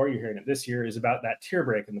year before, you're hearing it this year, is about that tier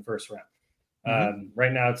break in the first round.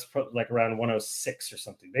 Right now it's like around 106 or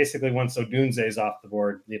something. Basically, once Odunze is off the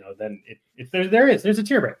board, then there's a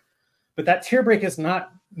tier break. But that tier break does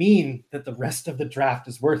not mean that the rest of the draft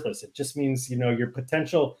is worthless. It just means your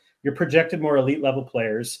projected more elite level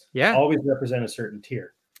players always represent a certain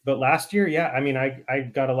tier. But last year, I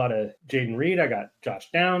got a lot of Jaden Reed. I got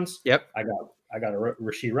Josh Downs. Yep. I got a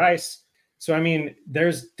Rashee Rice. So,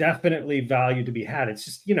 there's definitely value to be had. It's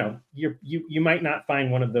just, you might not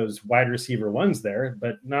find one of those wide receiver ones there,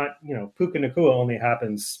 but not, Puka Nacua only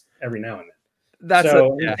happens every now and then.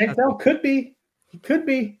 Could be,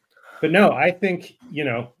 but no, I think,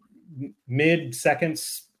 mid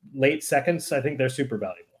seconds, late seconds, I think they're super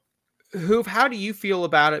valuable. How do you feel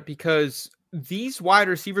about it? Because these wide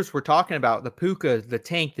receivers we're talking about, the Puka, the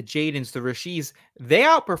Tank, the Jadens, the Rashees, they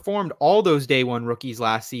outperformed all those day one rookies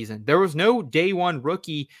last season. There was no day one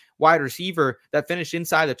rookie wide receiver that finished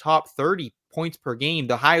inside the top 30 points per game.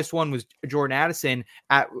 The highest one was Jordan Addison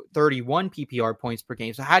at 31 PPR points per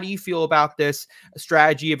game. So how do you feel about this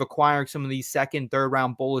strategy of acquiring some of these second, third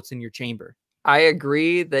round bullets in your chamber? I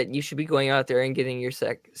agree that you should be going out there and getting your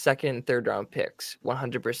second and third round picks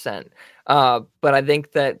 100%. But I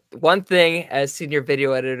think that one thing as senior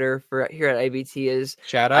video editor for here at IBT is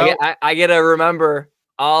shout out. I get to remember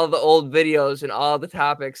all the old videos and all the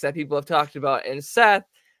topics that people have talked about. And Seth,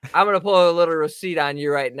 I'm going to pull a little receipt on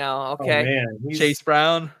you right now. Okay. Oh, man. Chase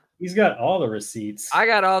Brown. He's got all the receipts. I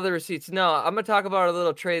got all the receipts. No, I'm going to talk about a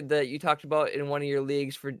little trade that you talked about in one of your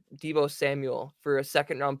leagues for Deebo Samuel for a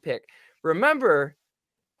second round pick. Remember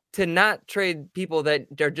to not trade people that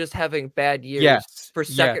are just having bad years for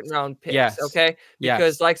second round picks. Okay.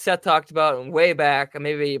 Because like Seth talked about way back,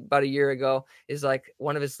 maybe about a year ago, is like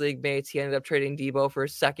one of his league mates, he ended up trading Deebo for a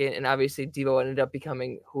second. And obviously Deebo ended up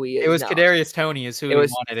becoming who he is. It was now. Kadarius Toney is who he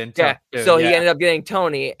wanted. So he ended up getting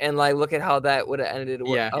Tony, and like, look at how that would have ended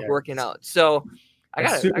up working out. So I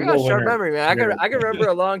got a sharp memory, man. I can remember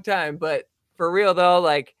a long time, but for real though,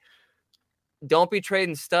 like, don't be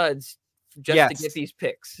trading studs just to get these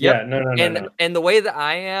picks. And the way that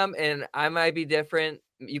I am, and I might be different,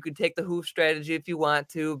 you could take the hoof strategy if you want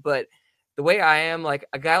to, but the way I am, like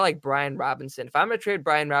a guy like Brian Robinson, if I'm going to trade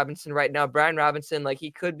Brian Robinson right now, Brian Robinson, like he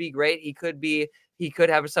could be great. He could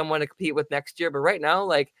have someone to compete with next year. But right now,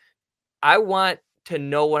 like I want to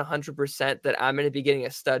know 100% that I'm going to be getting a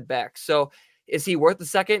stud back. So is he worth a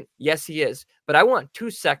second? Yes, he is. But I want 2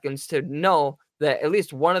 seconds to know that at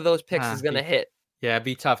least one of those picks is going to hit. Yeah, it'd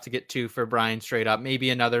be tough to get 2 for Brian straight up.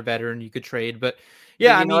 Maybe another veteran you could trade, but you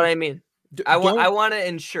know what I mean? I want to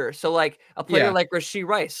ensure. So like a player like Rashee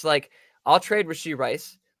Rice, like I'll trade Rashee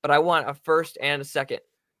Rice, but I want a first and a second.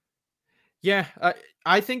 Yeah,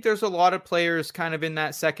 I think there's a lot of players kind of in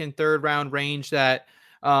that second, third round range that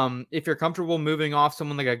if you're comfortable moving off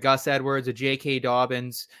someone like a Gus Edwards, a J.K.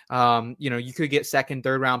 Dobbins, you could get second,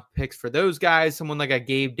 third round picks for those guys. Someone like a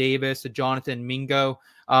Gabe Davis, a Jonathan Mingo.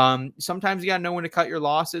 Sometimes you got to know when to cut your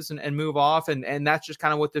losses and move off. And that's just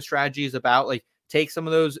kind of what the strategy is about. Like take some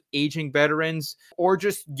of those aging veterans or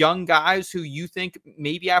just young guys who you think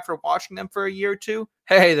maybe after watching them for a year or two,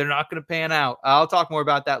 hey, they're not going to pan out. I'll talk more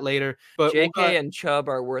about that later. But J.K. and Chubb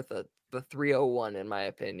are worth the 301 in my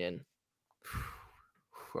opinion.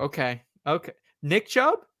 Okay. Nick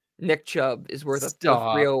Chubb is worth a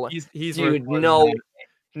 301. He's dude. Worth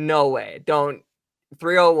no way. Don't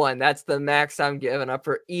 301. That's the max I'm giving up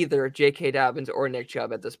for either J.K. Dobbins or Nick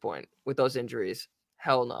Chubb at this point with those injuries.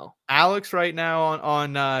 Hell no. Alex right now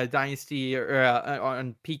on Dynasty or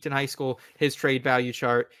on Peakton High School, his trade value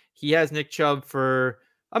chart, he has Nick Chubb for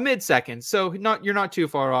a mid-second. So you're not too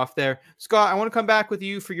far off there. Scott, I want to come back with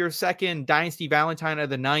you for your second Dynasty Valentine of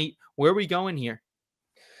the night. Where are we going here?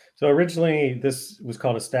 So originally this was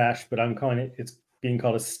called a stash, but I'm calling it's being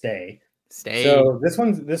called a stay. Stay. So this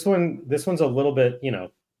one's a little bit,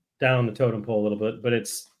 down the totem pole a little bit, but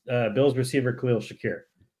it's Bills receiver Khalil Shakir.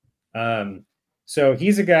 So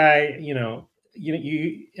he's a guy,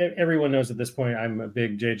 everyone knows at this point I'm a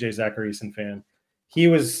big JJ Zacharyson fan. He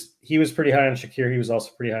was pretty high on Shakir. He was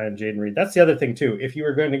also pretty high on Jaden Reed. That's the other thing too. If you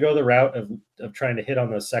were going to go the route of trying to hit on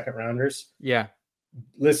those second rounders,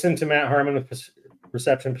 listen to Matt Harmon with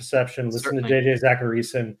Reception Perception. Listen to JJ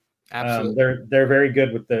Zacharyson. Absolutely. They're very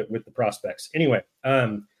good with the prospects. Anyway,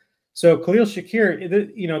 so Khalil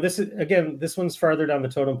Shakir, this one's farther down the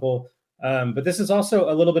totem pole, but this is also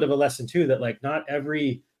a little bit of a lesson too that like not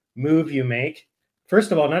every move you make.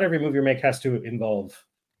 First of all, not every move you make has to involve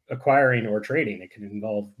acquiring or trading. It can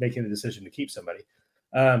involve making the decision to keep somebody,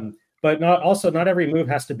 but not every move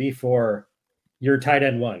has to be for your tight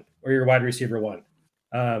end one or your wide receiver one.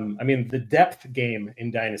 I mean, the depth game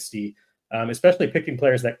in Dynasty, especially picking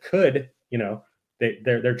players that could,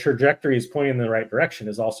 their trajectory is pointing in the right direction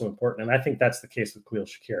is also important. And I think that's the case with Khalil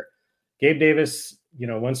Shakir. Gabe Davis,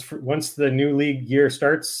 once the new league year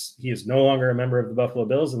starts, he is no longer a member of the Buffalo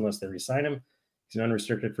Bills unless they re-sign him. He's an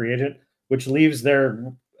unrestricted free agent, which leaves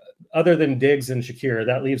other than Diggs and Shakir,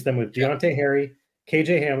 that leaves them with Deontay Harry,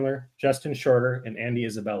 KJ Hamler, Justin Shorter, and Andy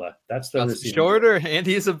Isabella. That's the receiver. Shorter,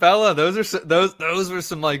 Andy Isabella. Those were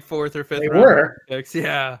some like fourth or fifth round picks.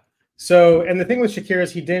 Yeah. So, and the thing with Shakir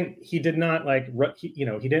is he didn't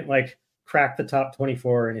crack the top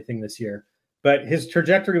 24 or anything this year, but his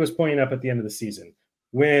trajectory was pointing up at the end of the season.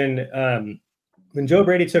 When Joe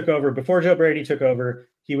Brady took over, before Joe Brady took over,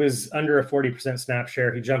 he was under a 40% snap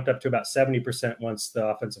share. He jumped up to about 70% once the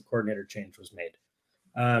offensive coordinator change was made.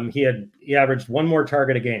 He averaged one more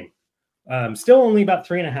target a game, still only about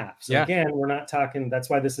 3.5. So again, we're not talking, that's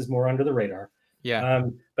why this is more under the radar. Yeah.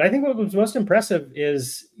 But I think what was most impressive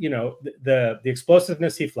is, the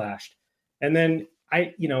explosiveness he flashed. And then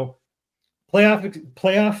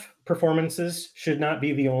playoff performances should not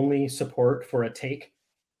be the only support for a take,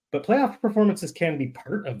 but playoff performances can be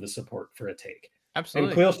part of the support for a take.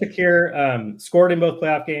 Absolutely. And Khalil Shakir scored in both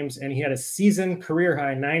playoff games, and he had a season career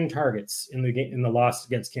high 9 targets in the loss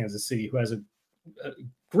against Kansas City, who has a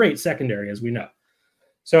great secondary, as we know.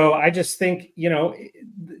 So I just think,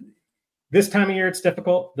 this time of year it's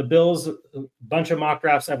difficult. The Bills, a bunch of mock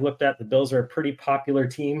drafts I've looked at, the Bills are a pretty popular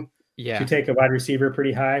team to take a wide receiver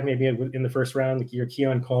pretty high, maybe in the first round, like your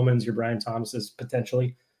Keon Coleman's, your Brian Thomas's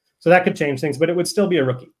potentially. So that could change things, but it would still be a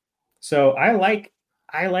rookie. So I like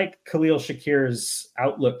Khalil Shakir's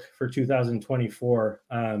outlook for 2024.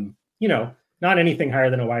 Not anything higher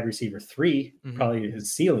than a wide receiver 3, probably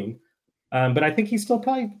his ceiling. But I think he's still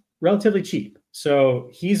probably relatively cheap. So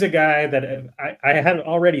he's a guy that I had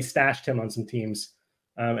already stashed him on some teams,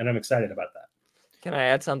 and I'm excited about that. Can I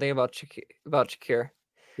add something about Shakir?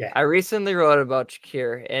 Yeah. I recently wrote about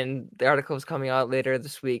Shakir, and the article is coming out later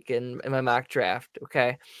this week in my mock draft.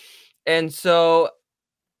 Okay. And so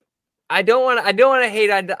I don't want to hate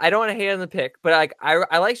on the pick, but like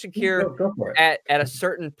I like Shakir Go for it. at a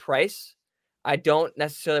certain price. I don't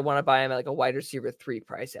necessarily want to buy him at like a wide receiver 3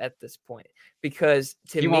 price at this point, because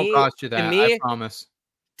he won't cost you that. I promise.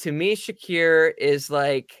 To me, Shakir is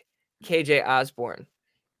like KJ Osborne,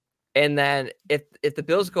 and then if the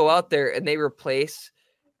Bills go out there and they replaced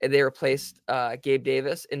Gabe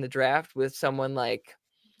Davis in the draft with someone like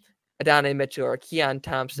Adonai Mitchell or Keon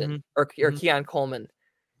Thompson or Keon Coleman,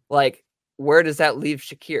 like, where does that leave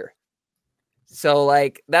Shakir? So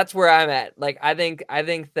like that's where I'm at. Like I think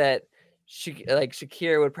that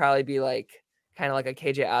Shakir would probably be like kind of like a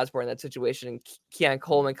KJ Osborne in that situation, and Keon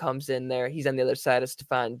Coleman comes in there. He's on the other side of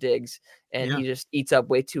Stephon Diggs, and he just eats up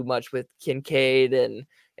way too much with Kincaid and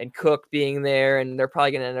Cook being there, and they're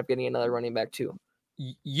probably going to end up getting another running back too.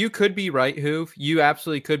 You could be right, Hoove. You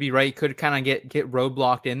absolutely could be right. You could kind of get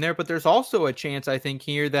roadblocked in there, but there's also a chance, I think,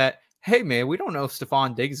 here that, hey, man, we don't know if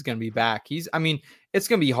Stephon Diggs is going to be back. It's going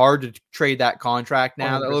to be hard to trade that contract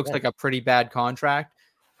now. 100%. That looks like a pretty bad contract.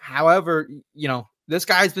 However, this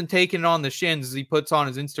guy's been taking it on the shins as he puts on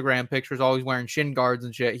his Instagram pictures, always wearing shin guards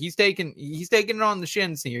and shit. He's taking it on the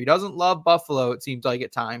shins here. He doesn't love Buffalo, it seems like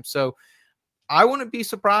at times. So I wouldn't be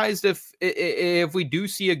surprised if we do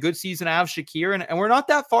see a good season out of Shakir, and we're not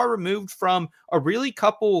that far removed from a really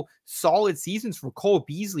couple solid seasons for Cole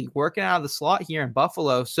Beasley working out of the slot here in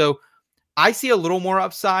Buffalo. So I see a little more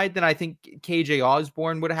upside than I think KJ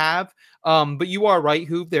Osborne would have. But you are right,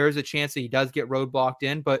 Hoove. There is a chance that he does get roadblocked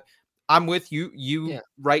in. But I'm with you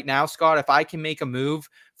right now, Scott. If I can make a move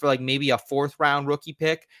for like maybe a 4th round rookie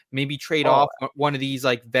pick, maybe trade off one of these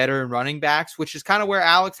like veteran running backs, which is kind of where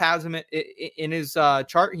Alex has him in his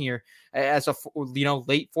chart here as a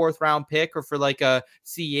late 4th round pick, or for like a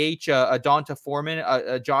CH, a Donta Foreman,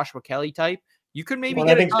 a Joshua Kelly type. You could maybe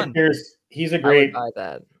get it done. He's a great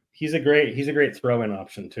throw-in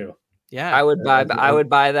option too. Yeah, I would buy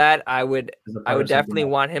that. I would definitely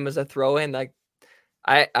want him as a throw-in. Like,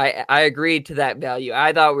 I agreed to that value.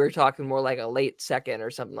 I thought we were talking more like a late 2nd or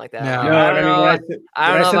something like that. No, I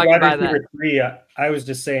don't know if I can buy that. 3, I was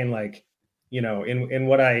just saying, like, in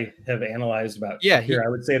what I have analyzed about Shakir, I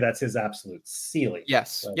would say that's his absolute ceiling.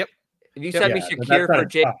 Yes. Like, yep. If you sent me Shakir for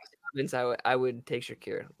J.K. Dobbins, I would take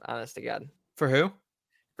Shakir. Honest to God. For who?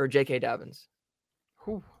 For J.K. Dobbins.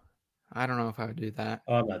 Whew. I don't know if I would do that.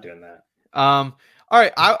 Oh, I'm not doing that. All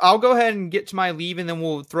right, I'll go ahead and get to my leave, and then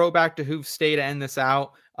we'll throw it back to Hoof Stay to end this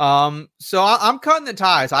out. So I'm cutting the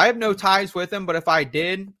ties. I have no ties with him, but if I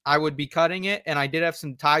did, I would be cutting it. And I did have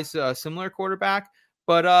some ties to a similar quarterback,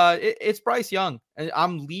 but it's Bryce Young. And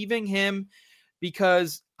I'm leaving him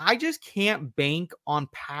because I just can't bank on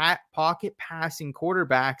pocket passing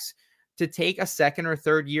quarterbacks to take a 2nd or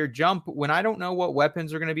 3rd year jump when I don't know what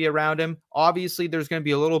weapons are going to be around him. Obviously, there's going to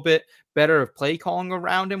be a little bit better of play calling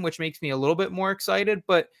around him, which makes me a little bit more excited.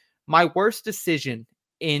 But my worst decision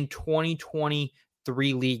in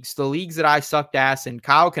 2023 leagues, the leagues that I sucked ass in,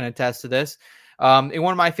 Kyle can attest to this. In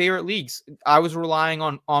one of my favorite leagues, I was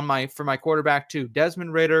relying for my quarterback too,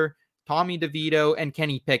 Desmond Ridder, Tommy DeVito, and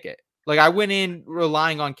Kenny Pickett. Like, I went in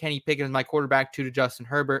relying on Kenny Pickett as my quarterback too to Justin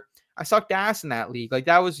Herbert. I sucked ass in that league. Like,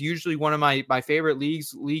 that was usually one of my favorite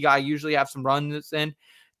league I usually have some runs in.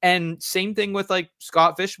 And same thing with like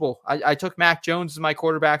Scott Fishbowl. I took Mac Jones as my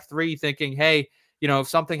quarterback 3, thinking, hey, if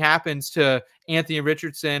something happens to Anthony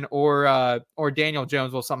Richardson or Daniel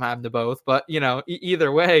Jones, well, something happened to both. But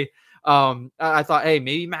either way, I thought, hey,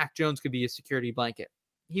 maybe Mac Jones could be a security blanket.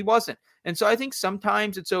 He wasn't. And so I think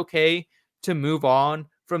sometimes it's okay to move on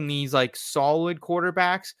from these like solid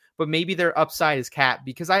quarterbacks, but maybe their upside is capped,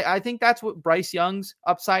 because I think that's what Bryce Young's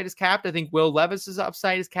upside is capped. I think Will Levis's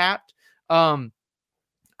upside is capped.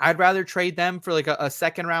 I'd rather trade them for like a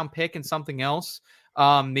 2nd round pick and something else.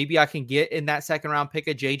 Maybe I can get in that 2nd round pick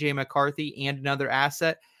a JJ McCarthy and another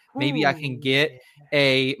asset. Maybe I can get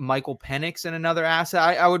a Michael Penix and another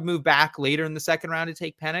asset. I would move back later in the 2nd round to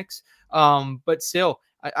take Penix. But still,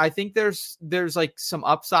 I think there's like some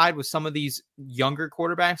upside with some of these younger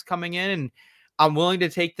quarterbacks coming in, and I'm willing to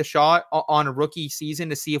take the shot on a rookie season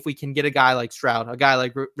to see if we can get a guy like Stroud, a guy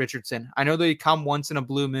like Richardson. I know they come once in a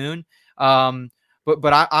blue moon,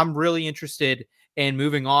 but I'm really interested in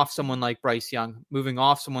moving off someone like Bryce Young, moving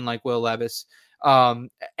off someone like Will Levis.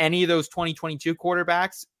 Any of those 2022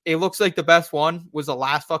 quarterbacks, it looks like the best one was the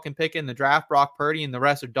last fucking pick in the draft, Brock Purdy, and the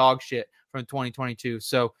rest are dog shit from 2022.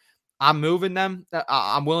 So I'm moving them.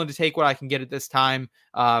 I'm willing to take what I can get at this time,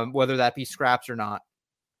 whether that be scraps or not.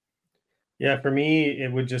 Yeah, for me,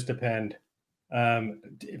 it would just depend.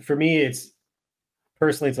 For me, it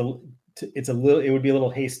would be a little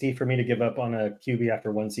hasty for me to give up on a QB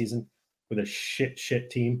after one season with a shit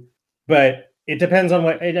team. But it depends on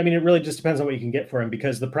it really just depends on what you can get for him,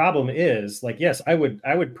 because the problem is, like, yes, I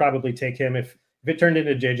would probably take him if it turned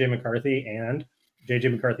into JJ McCarthy and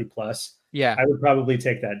JJ McCarthy plus. Yeah, I would probably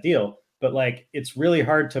take that deal. But like, it's really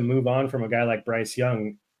hard to move on from a guy like Bryce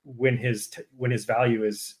Young when his value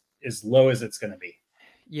is as low as it's going to be.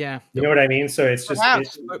 Yeah. You know what I mean? So it's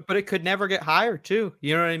perhaps, but it could never get higher too.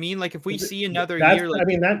 You know what I mean? Like, if we see another year, like,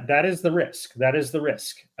 that is the risk. That is the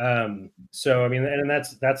risk. So, I mean, and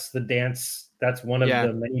that's the dance. That's one of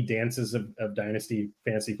the many dances of dynasty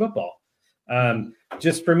fantasy football.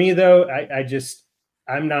 Just for me though,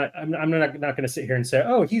 I'm not going to sit here and say,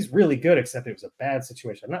 oh, he's really good, except it was a bad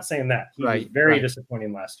situation. I'm not saying that. He was very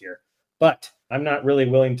disappointing last year, but I'm not really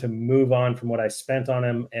willing to move on from what I spent on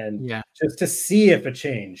him, and just to see if a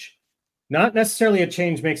change, not necessarily a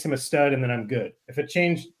change makes him a stud and then I'm good. If a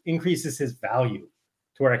change increases his value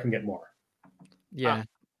to where I can get more. Yeah.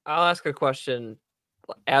 I'll ask a question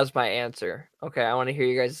as my answer. Okay. I want to hear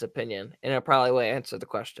you guys' opinion, and I probably will answer the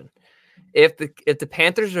question. If the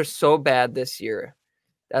Panthers are so bad this year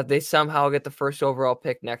that they somehow get the first overall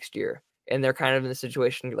pick next year, and they're kind of in the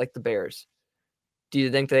situation like the Bears, do you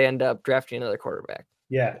think they end up drafting another quarterback?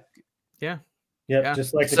 Yeah.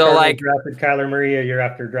 Just like the Cardinals drafted Kyler Murray a year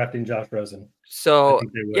after drafting Josh Rosen. So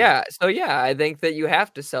I think that you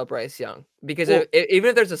have to sell Bryce Young, because even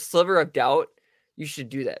if there's a sliver of doubt, you should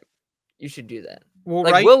do that. Well,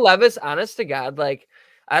 like Will Levis, honest to God, like,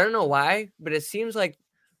 I don't know why, but it seems like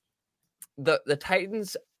the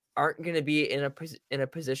Titans aren't going to be in a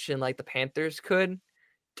position like the Panthers could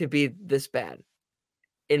to be this bad,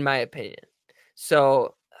 in my opinion.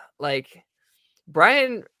 So, like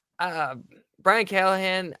Brian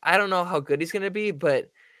Callahan, I don't know how good he's going to be, but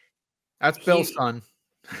that's Bill's son.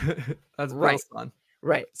 That's right, Bill's son.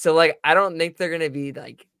 Right. So, like, I don't think they're going to be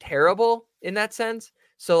like terrible in that sense.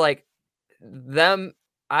 So, like,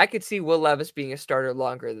 I could see Will Levis being a starter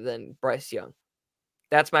longer than Bryce Young.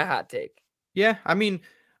 That's my hot take. Yeah, I mean,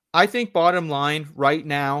 I think bottom line right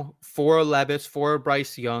now for Levis, for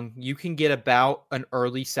Bryce Young, you can get about an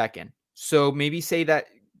early second. So maybe say that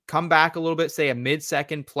come back a little bit, say a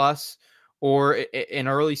mid-second plus or an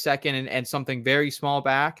early second and something very small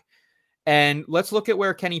back. And let's look at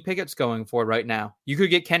where Kenny Pickett's going for right now. You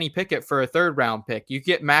could get Kenny Pickett for a 3rd round pick. You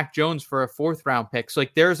get Mac Jones for a 4th round pick. So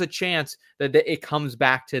like there's a chance that it comes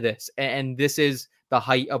back to this. And this is the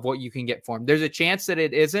height of what you can get for him. There's a chance that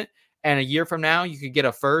it isn't. And a year from now, you could get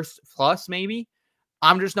a 1st plus maybe.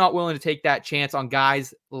 I'm just not willing to take that chance on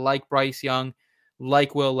guys like Bryce Young,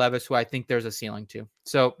 like Will Levis, who I think there's a ceiling to.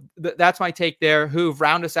 So that's my take there. Who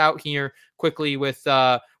round us out here quickly with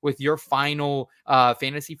your final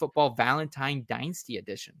fantasy football Valentine Dynasty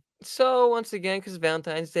edition. So once again, because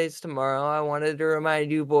Valentine's Day is tomorrow, I wanted to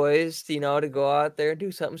remind you boys, to go out there and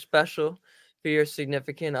do something special for your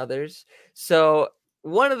significant others. So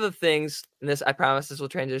one of the things, and this, I promise this will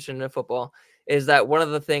transition to football, is that one of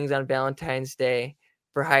the things on Valentine's Day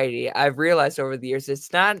for Heidi, I've realized over the years,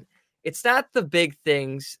 it's not the big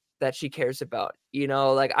things that she cares about.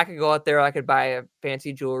 Like I could go out there, I could buy a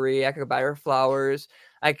fancy jewelry, I could buy her flowers,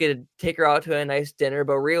 I could take her out to a nice dinner.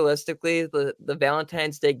 But realistically, the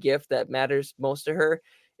Valentine's Day gift that matters most to her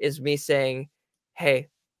is me saying, hey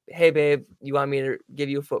babe, you want me to give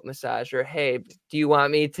you a foot massage? Or hey, do you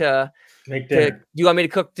want me to make dinner? Do you want me to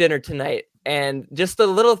cook dinner tonight? And just the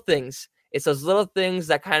little things. It's those little things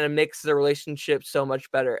that kind of makes the relationship so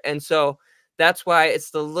much better. And so that's why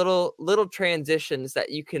it's the little transitions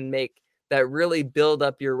that you can make that really build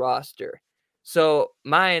up your roster. So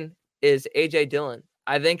mine is AJ Dillon.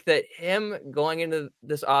 I think that him going into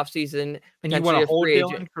this offseason, and you want to hold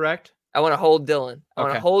Dillon, correct? I want to hold Dillon. I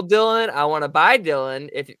want to hold Dillon. I want to buy Dillon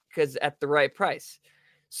because at the right price.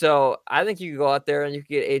 So I think you could go out there and you could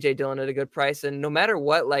get AJ Dillon at a good price. And no matter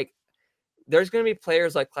what, like there's going to be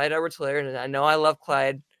players like Clyde Edwards-Helaire, and I know I love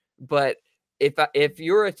Clyde, but if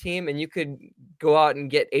you're a team and you could go out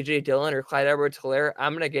and get AJ Dillon or Clyde Edwards-Helaire,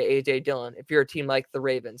 I'm going to get AJ Dillon. If you're a team like the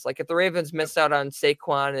Ravens, like if the Ravens miss out on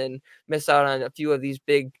Saquon and miss out on a few of these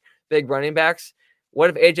big running backs,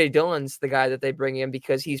 what if AJ Dillon's the guy that they bring in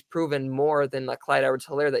because he's proven more than like Clyde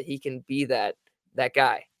Edwards-Helaire that he can be that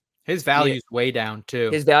guy? His value is way down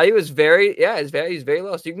too. His value is very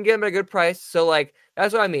low. So you can get him at a good price. So like,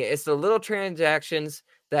 that's what I mean. It's the little transactions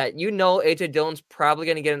that AJ Dillon's probably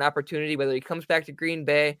going to get an opportunity, whether he comes back to Green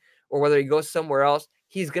Bay or whether he goes somewhere else,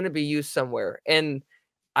 he's going to be used somewhere. And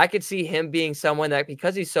I could see him being someone that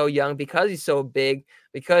because he's so young, because he's so big,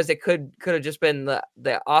 because it could have just been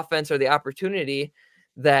the offense or the opportunity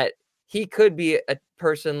that he could be a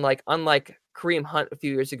person like, unlike Kareem Hunt a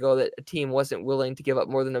few years ago, that a team wasn't willing to give up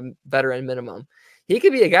more than a veteran minimum. He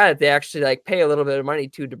could be a guy that they actually like pay a little bit of money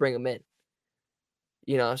to bring him in.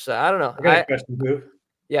 So I don't know. I got a question, Boo.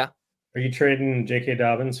 Yeah. Are you trading J.K.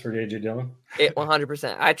 Dobbins for AJ Dillon?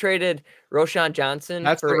 100%. I traded Roschon Johnson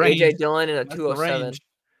for AJ Dillon in a 207.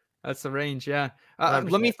 That's the range, yeah.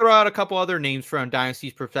 Let me throw out a couple other names from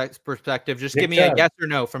Dynasty's perspective. Just give me a yes or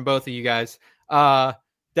no from both of you guys.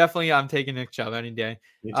 Definitely, I'm taking Nick Chubb any day.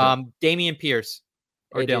 Dameon Pierce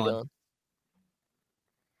or Dillon.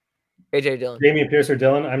 AJ Dillon. Dameon Pierce or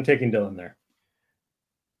Dillon? I'm taking Dillon there.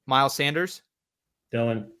 Miles Sanders?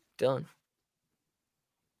 Dillon.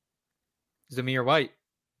 Zamir White?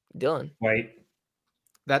 Dillon. White.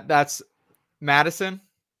 That's Madison?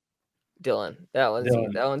 Dillon. That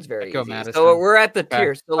one's very easy. Madison. So we're at the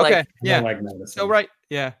tier. So okay. Yeah. Like so right.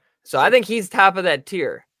 Yeah. So I think he's top of that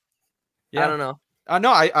tier. Yeah. I don't know.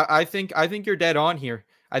 No, I think you're dead on here.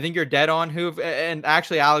 I think you're dead on. And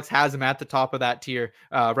actually Alex has him at the top of that tier,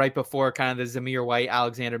 right before kind of the Zamir White,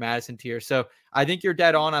 Alexander Madison tier. So I think you're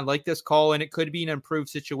dead on. I like this call, and it could be an improved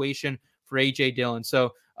situation for AJ Dillon.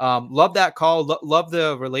 So love that call. Love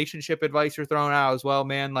the relationship advice you're throwing out as well,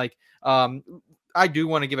 man. Like I do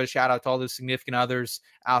want to give a shout out to all the significant others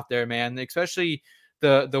out there, man, especially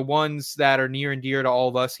the ones that are near and dear to all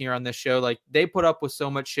of us here on this show. Like they put up with so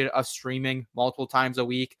much shit, us streaming multiple times a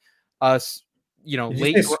week, us,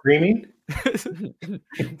 late streaming,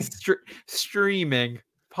 streaming,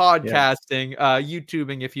 podcasting,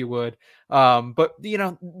 YouTubing, if you would. But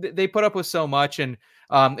they put up with so much, and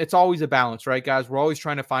it's always a balance, right, guys? We're always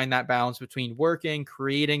trying to find that balance between working,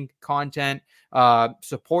 creating content,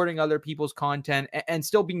 supporting other people's content, and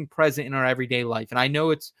still being present in our everyday life. And I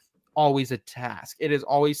know it's always a task. It is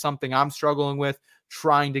always something I'm struggling with,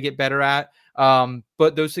 trying to get better at.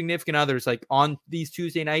 But those significant others, like on these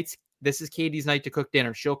Tuesday nights, this is Katie's night to cook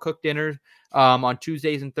dinner. She'll cook dinner on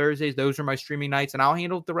Tuesdays and Thursdays. Those are my streaming nights, and I'll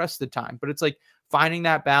handle it the rest of the time. But it's like finding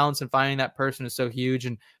that balance and finding that person is so huge.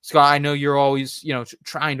 And Scott, I know you're always,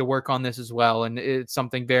 trying to work on this as well, and it's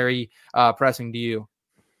something very pressing to you.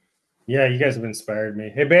 Yeah, you guys have inspired me.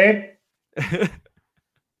 Hey, babe.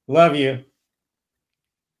 Love you.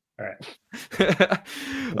 All right.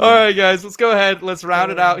 All right, guys, let's go ahead. Let's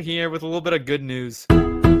round it out here with a little bit of good news.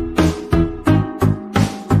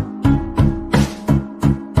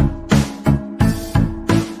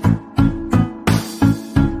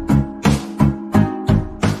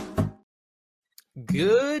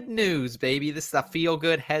 Good news, baby. This is the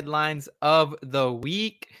feel-good headlines of the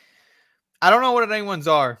week. I don't know what anyone's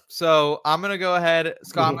are, so I'm going to go ahead.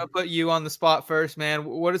 Scott, I'm going to put you on the spot first, man.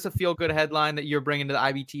 What is a feel-good headline that you're bringing to the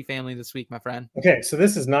IBT family this week, my friend? Okay, so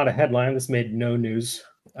this is not a headline. This made no news.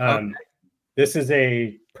 Okay. This is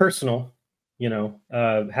a personal,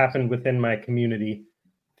 happened within my community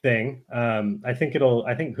thing. I think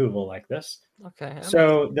Who will like this. Okay.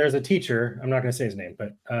 So there's a teacher. I'm not going to say his name,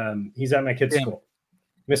 but he's at my kid's school.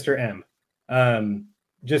 Mr. M.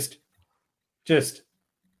 Just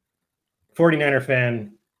 49er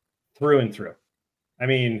fan through and through. I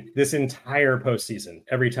mean, this entire postseason,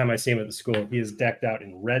 every time I see him at the school, he is decked out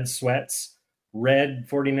in red sweats, red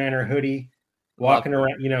 49er hoodie, walking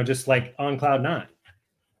around, just like on cloud nine,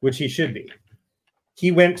 which he should be.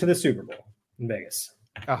 He went to the Super Bowl in Vegas.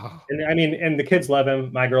 Oh. And the kids love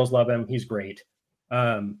him. My girls love him. He's great.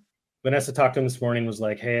 Vanessa talked to him this morning, was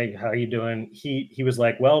like, hey, how are you doing? He was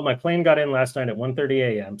like, well, my plane got in last night at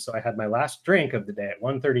 1:30 a.m. So I had my last drink of the day at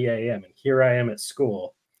 1:30 a.m. And here I am at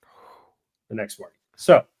school the next morning.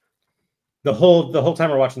 So the whole time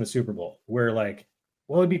we're watching the Super Bowl, we're like,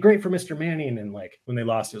 well, it'd be great for Mr. Manning. And like when they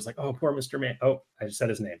lost, it was like, oh, poor Mr. Man. Oh, I just said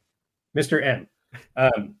his name. Mr. M.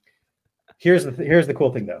 Here's the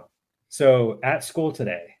cool thing though. So at school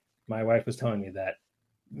today, my wife was telling me that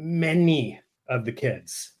many of the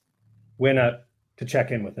kids went up to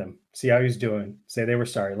check in with him, see how he's doing, say they were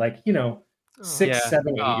sorry. Like, 6,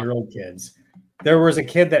 7, 8-year-old kids. There was a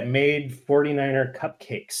kid that made 49er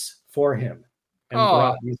cupcakes for him and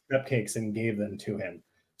brought these cupcakes and gave them to him.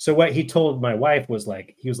 So what he told my wife was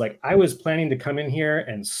like, he was like, I was planning to come in here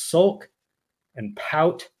and sulk and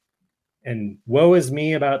pout and woe is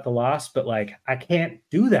me about the loss, but like, I can't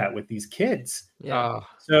do that with these kids. Yeah.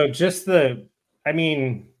 So just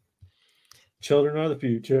children are the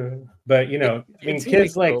future, but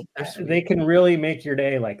kids like they can really make your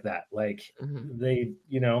day like that. Like they,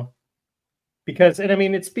 because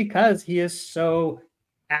it's because he is so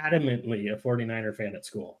adamantly a 49er fan at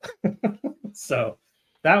school. So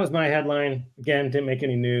that was my headline. Again, didn't make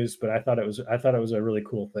any news, but I thought it was a really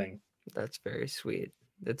cool thing. That's very sweet.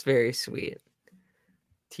 That's very sweet.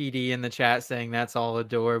 TD in the chat saying that's all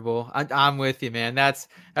adorable. I'm with you, man. That's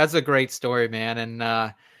a great story, man.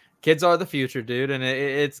 And kids are the future, dude. And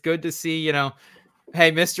it's good to see,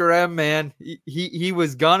 hey, Mr. M, man, he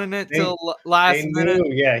was gunning it till last minute.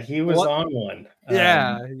 Yeah, he was on one.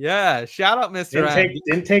 Yeah. Shout out, Mr. M.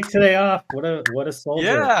 Didn't take today off. What a soldier.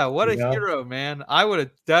 Yeah, what a hero, man. I would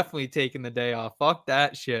have definitely taken the day off. Fuck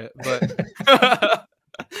that shit. But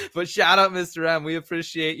but shout out, Mr. M. We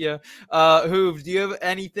appreciate you. Hoove, do you have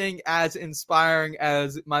anything as inspiring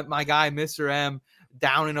as my guy, Mr. M,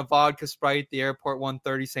 down in a vodka Sprite at the airport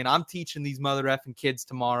 1:30 saying, I'm teaching these mother effing kids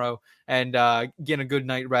tomorrow and getting a good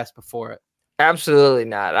night rest before it? Absolutely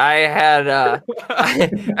not. I had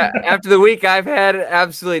after the week I've had,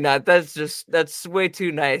 absolutely not. That's way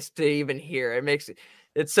too nice to even hear.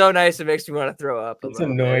 It's so nice. It makes me want to throw up. It's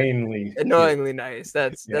annoyingly nice.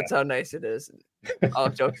 That's how nice it is. All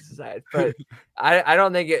jokes aside, but I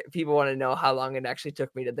don't think people want to know how long it actually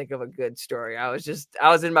took me to think of a good story. I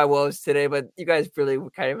was in my woes today, but you guys really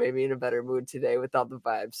kind of made me in a better mood today with all the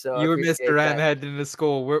vibes. So you were Mr. M heading into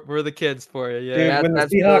school. We're the kids for you. Yeah, dude, when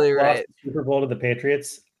that's the Seahawks really right. Super Bowl to the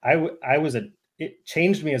Patriots, it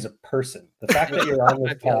changed me as a person. The fact that you're on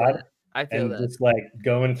this pod and just like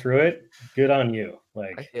going through it, good on you.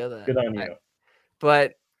 Like, I feel that. Good on you.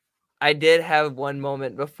 But I did have one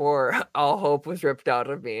moment before all hope was ripped out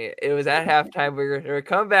of me. It was at halftime. We're going to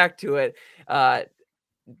come back to it.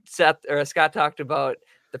 Scott talked about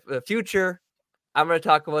the future. I'm going to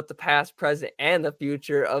talk about the past, present, and the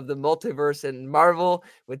future of the multiverse and Marvel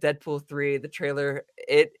with Deadpool 3, the trailer.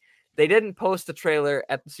 they didn't post the trailer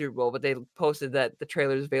at the Super Bowl, but they posted that the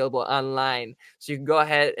trailer is available online. So you can go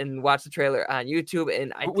ahead and watch the trailer on YouTube.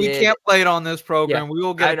 And we can't play it on this program. Yeah, We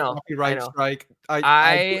will get a copyright strike.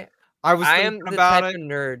 I was am thinking the about type of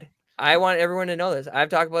nerd. I want everyone to know this. I've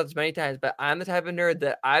talked about this many times, but I'm the type of nerd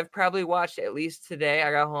that I've probably watched at least today.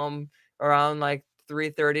 I got home around like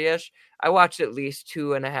 3:30ish. I watched at least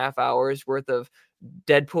 2.5 hours worth of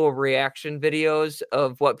Deadpool reaction videos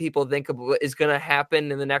of what people think of what is going to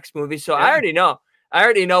happen in the next movie. So I already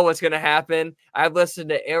know what's going to happen. I've listened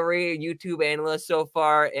to every YouTube analyst so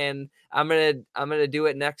far, and I'm going to do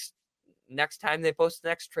it next time they post the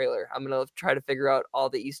next trailer. I'm going to try to figure out all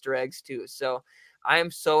the Easter eggs too. So I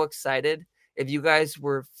am so excited. If you guys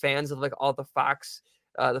were fans of like all the Fox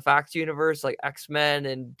universe, like X-Men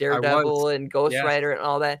and Daredevil and Ghost Rider and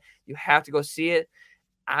all that, you have to go see it.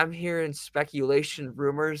 I'm hearing speculation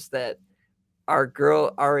rumors that our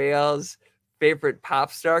girl Ariel's favorite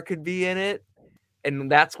pop star could be in it, and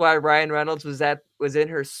that's why Ryan Reynolds was in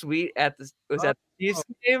her suite at the Chiefs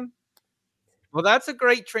game. Well, that's a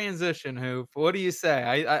great transition, Hoop. What do you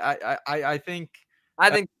say? I think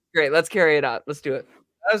great. Let's carry it out. Let's do it.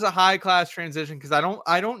 That was a high class transition because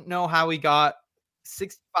I don't know how we got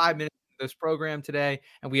 65 minutes of this program today,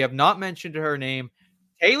 and we have not mentioned her name.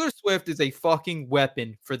 Taylor Swift is a fucking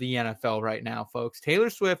weapon for the NFL right now, folks.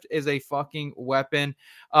 Taylor Swift is a fucking weapon.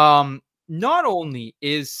 Not only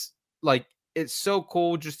is like it's so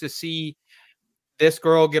cool just to see this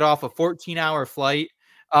girl get off a 14-hour flight,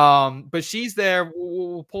 but she's there.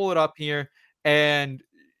 We'll pull it up here, and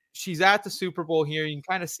she's at the Super Bowl here. You can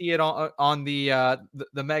kind of see it on the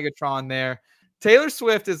Megatron there. Taylor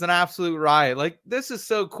Swift is an absolute riot. Like, this is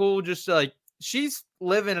so cool. Just like, she's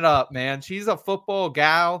living it up, man. She's a football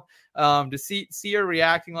gal. To see her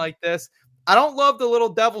reacting like this. I don't love the little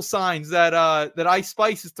devil signs that Ice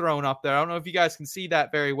Spice is throwing up there. I don't know if you guys can see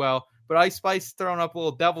that very well, but Ice Spice is throwing up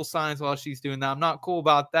little devil signs while she's doing that. I'm not cool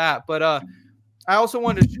about that. But I also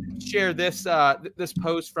wanted to share this this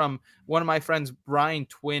post from one of my friends, Brian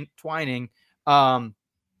Twining.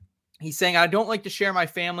 He's saying, I don't like to share my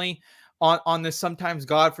family on this sometimes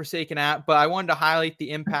godforsaken app, but I wanted to highlight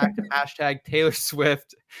the impact of hashtag Taylor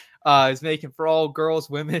Swift is making for all girls,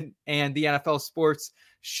 women, and the NFL. Sports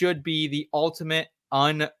should be the ultimate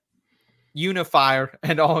unifier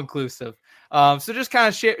and all-inclusive. So just kind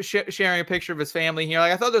of sharing a picture of his family here.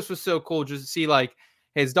 Like, I thought this was so cool just to see like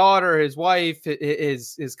his daughter, his wife,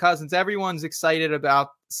 his cousins, everyone's excited about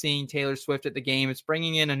seeing Taylor Swift at the game. It's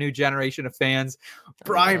bringing in a new generation of fans.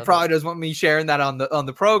 Brian probably doesn't want me sharing that on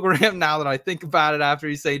the program now that I think about it after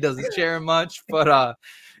he say he doesn't share much. But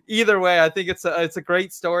either way, I think it's a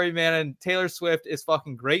great story, man. And Taylor Swift is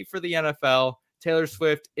fucking great for the NFL. Taylor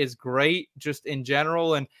Swift is great just in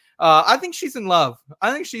general. And I think she's in love.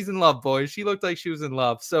 Boys. She looked like she was in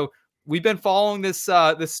love. So we've been following this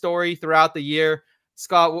story throughout the year.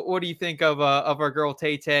 Scott, what do you think of our girl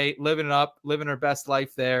Tay-Tay living it up, living her best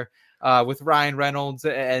life there with Ryan Reynolds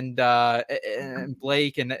and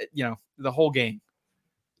Blake and the whole game?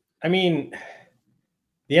 I mean,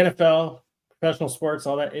 the NFL, professional sports,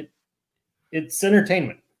 all that, it's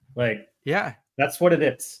entertainment. Like, yeah, that's what it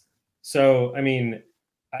is. So, I mean,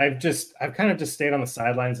 I've kind of just stayed on the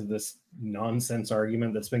sidelines of this nonsense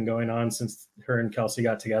argument that's been going on since her and Kelsey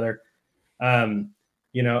got together.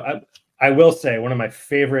 I will say one of my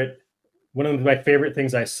favorite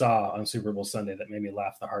things I saw on Super Bowl Sunday that made me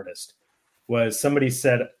laugh the hardest was somebody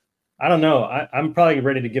said, I don't know, I'm probably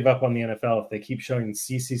ready to give up on the NFL if they keep showing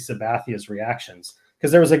CeCe Sabathia's reactions.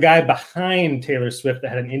 Because there was a guy behind Taylor Swift that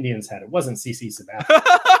had an Indians hat. It wasn't CeCe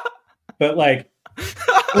Sabathia. But like,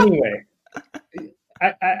 anyway,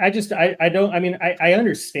 I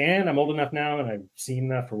understand. I'm old enough now and I've seen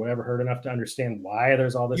enough or whatever, heard enough to understand why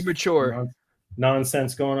there's all this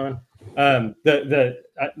nonsense going on. Not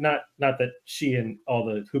that she and all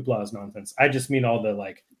the hoopla is nonsense. I just mean all the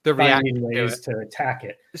like the finding ways to attack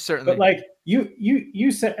it. Certainly. But like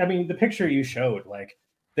you said, I mean, the picture you showed, like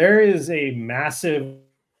there is a massive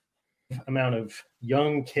amount of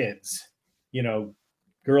young kids,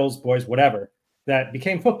 girls, boys, whatever, that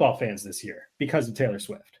became football fans this year because of Taylor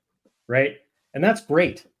Swift, right? And that's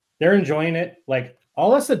great. They're enjoying it. Like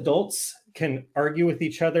all us adults can argue with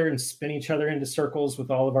each other and spin each other into circles with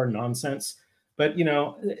all of our nonsense. But,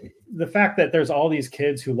 the fact that there's all these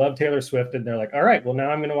kids who love Taylor Swift and they're like, all right, well, now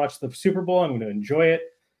I'm going to watch the Super Bowl. I'm going to enjoy it.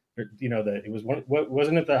 It was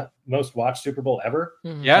wasn't it the most watched Super Bowl ever?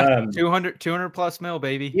 Yeah. 200 plus mil,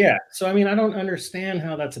 baby. Yeah. So, I mean, I don't understand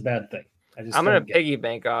how that's a bad thing. I'm going to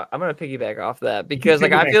piggyback off that because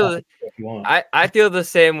like, I feel the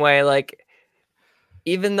same way. Like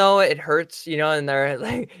even though it hurts, and they're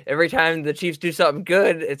like every time the Chiefs do something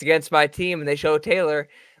good, it's against my team and they show Taylor,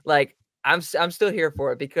 like I'm still here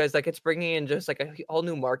for it because like it's bringing in just like a whole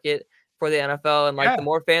new market for the NFL and like the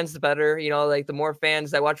more fans the better, like the more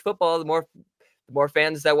fans that watch football, the more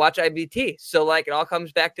fans that watch IBT. So like it all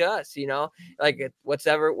comes back to us, like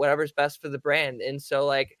whatever's best for the brand. And so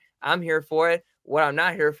like I'm here for it. What I'm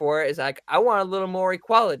not here for is like I want a little more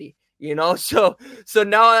equality. So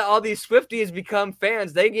now all these Swifties become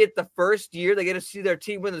fans. They get the first year, they get to see their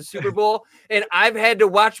team win the Super Bowl. And I've had to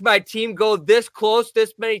watch my team go this close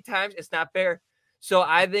this many times. It's not fair. So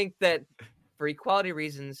I think that for equality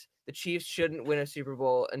reasons, the Chiefs shouldn't win a Super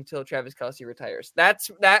Bowl until Travis Kelce retires. That's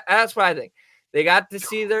what I think. They got to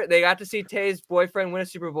see Tay's boyfriend win a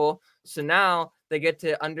Super Bowl. So now they get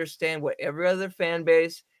to understand what every other fan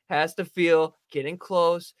base has to feel, getting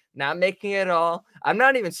close, not making it all. I'm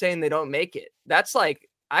not even saying they don't make it. That's like,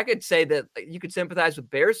 I could say that you could sympathize with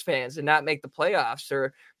Bears fans and not make the playoffs,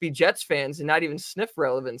 or be Jets fans and not even sniff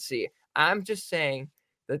relevancy. I'm just saying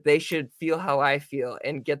that they should feel how I feel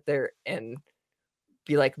and get there and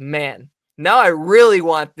be like, man, now I really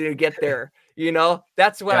want to get there.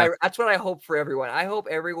 That's what I hope for everyone. I hope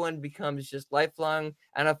everyone becomes just lifelong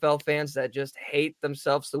NFL fans that just hate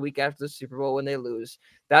themselves the week after the Super Bowl when they lose.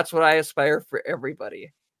 That's what I aspire for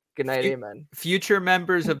everybody. Good night, amen. Future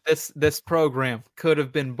members of this program could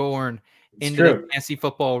have been born into the fantasy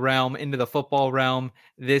football realm, into the football realm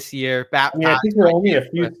this year. I think we're only a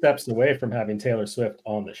few steps away from having Taylor Swift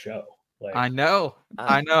on the show. I know.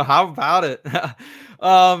 How about it?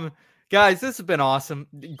 Guys, this has been awesome.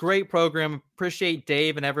 Great program. Appreciate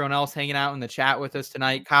Dave and everyone else hanging out in the chat with us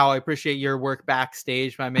tonight. Kyle, I appreciate your work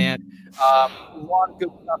backstage, my man. A lot of good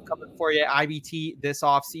stuff coming for you at IBT this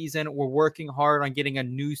off season. We're working hard on getting a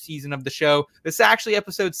new season of the show. This is actually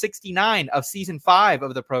episode 69 of season 5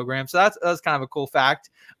 of the program. So that's kind of a cool fact.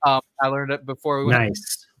 I learned it before we went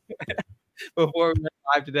before we went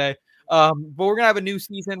live today. But we're going to have a new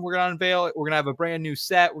season. We're going to unveil it. We're going to have a brand new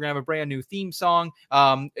set. We're going to have a brand new theme song.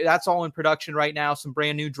 That's all in production right now. Some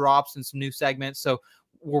brand new drops and some new segments. So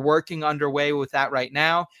we're working underway with that right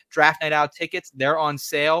now. Draft Night Out tickets, they're on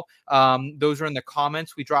sale. Those are in the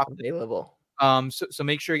comments. We dropped available. So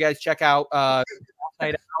make sure you guys check out Draft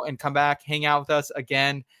Night Out and come back, hang out with us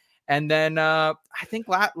again. And then I think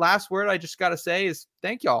last word I just got to say is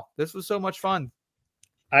thank y'all. This was so much fun.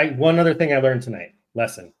 One other thing I learned tonight,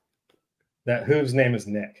 lesson. That Who's name is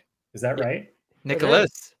Nick. Is that right?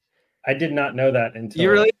 Nicholas. I did not know that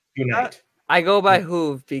until tonight. I go by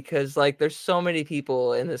Hoove because like there's so many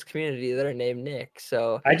people in this community that are named Nick.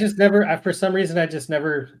 So I just never, for some reason,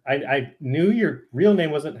 I knew your real name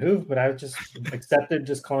wasn't Hoove, but I just accepted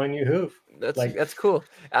just calling you Hoove. That's cool.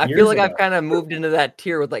 I feel like I've kind of moved into that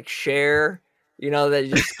tier with like Cher, that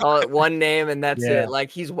you just call it one name and that's it. Like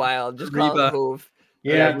he's wild. Just call him Hoove.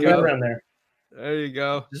 Yeah, right around there. There you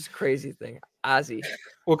go. This crazy thing. Ozzy.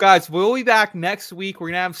 Well, guys, we'll be back next week. We're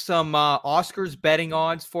going to have some Oscars betting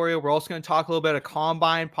odds for you. We're also going to talk a little bit of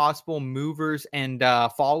combine, possible movers and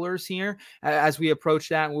fallers here as we approach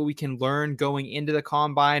that and what we can learn going into the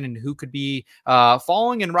combine and who could be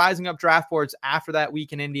falling and rising up draft boards after that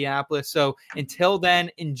week in Indianapolis. So until then,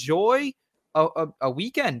 enjoy a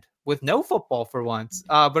weekend with no football for once,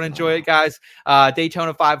 but enjoy it, guys.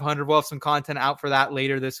 Daytona 500, we'll have some content out for that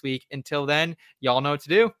later this week. Until then, y'all know what to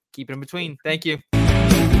do. Keep it in between. Thank you.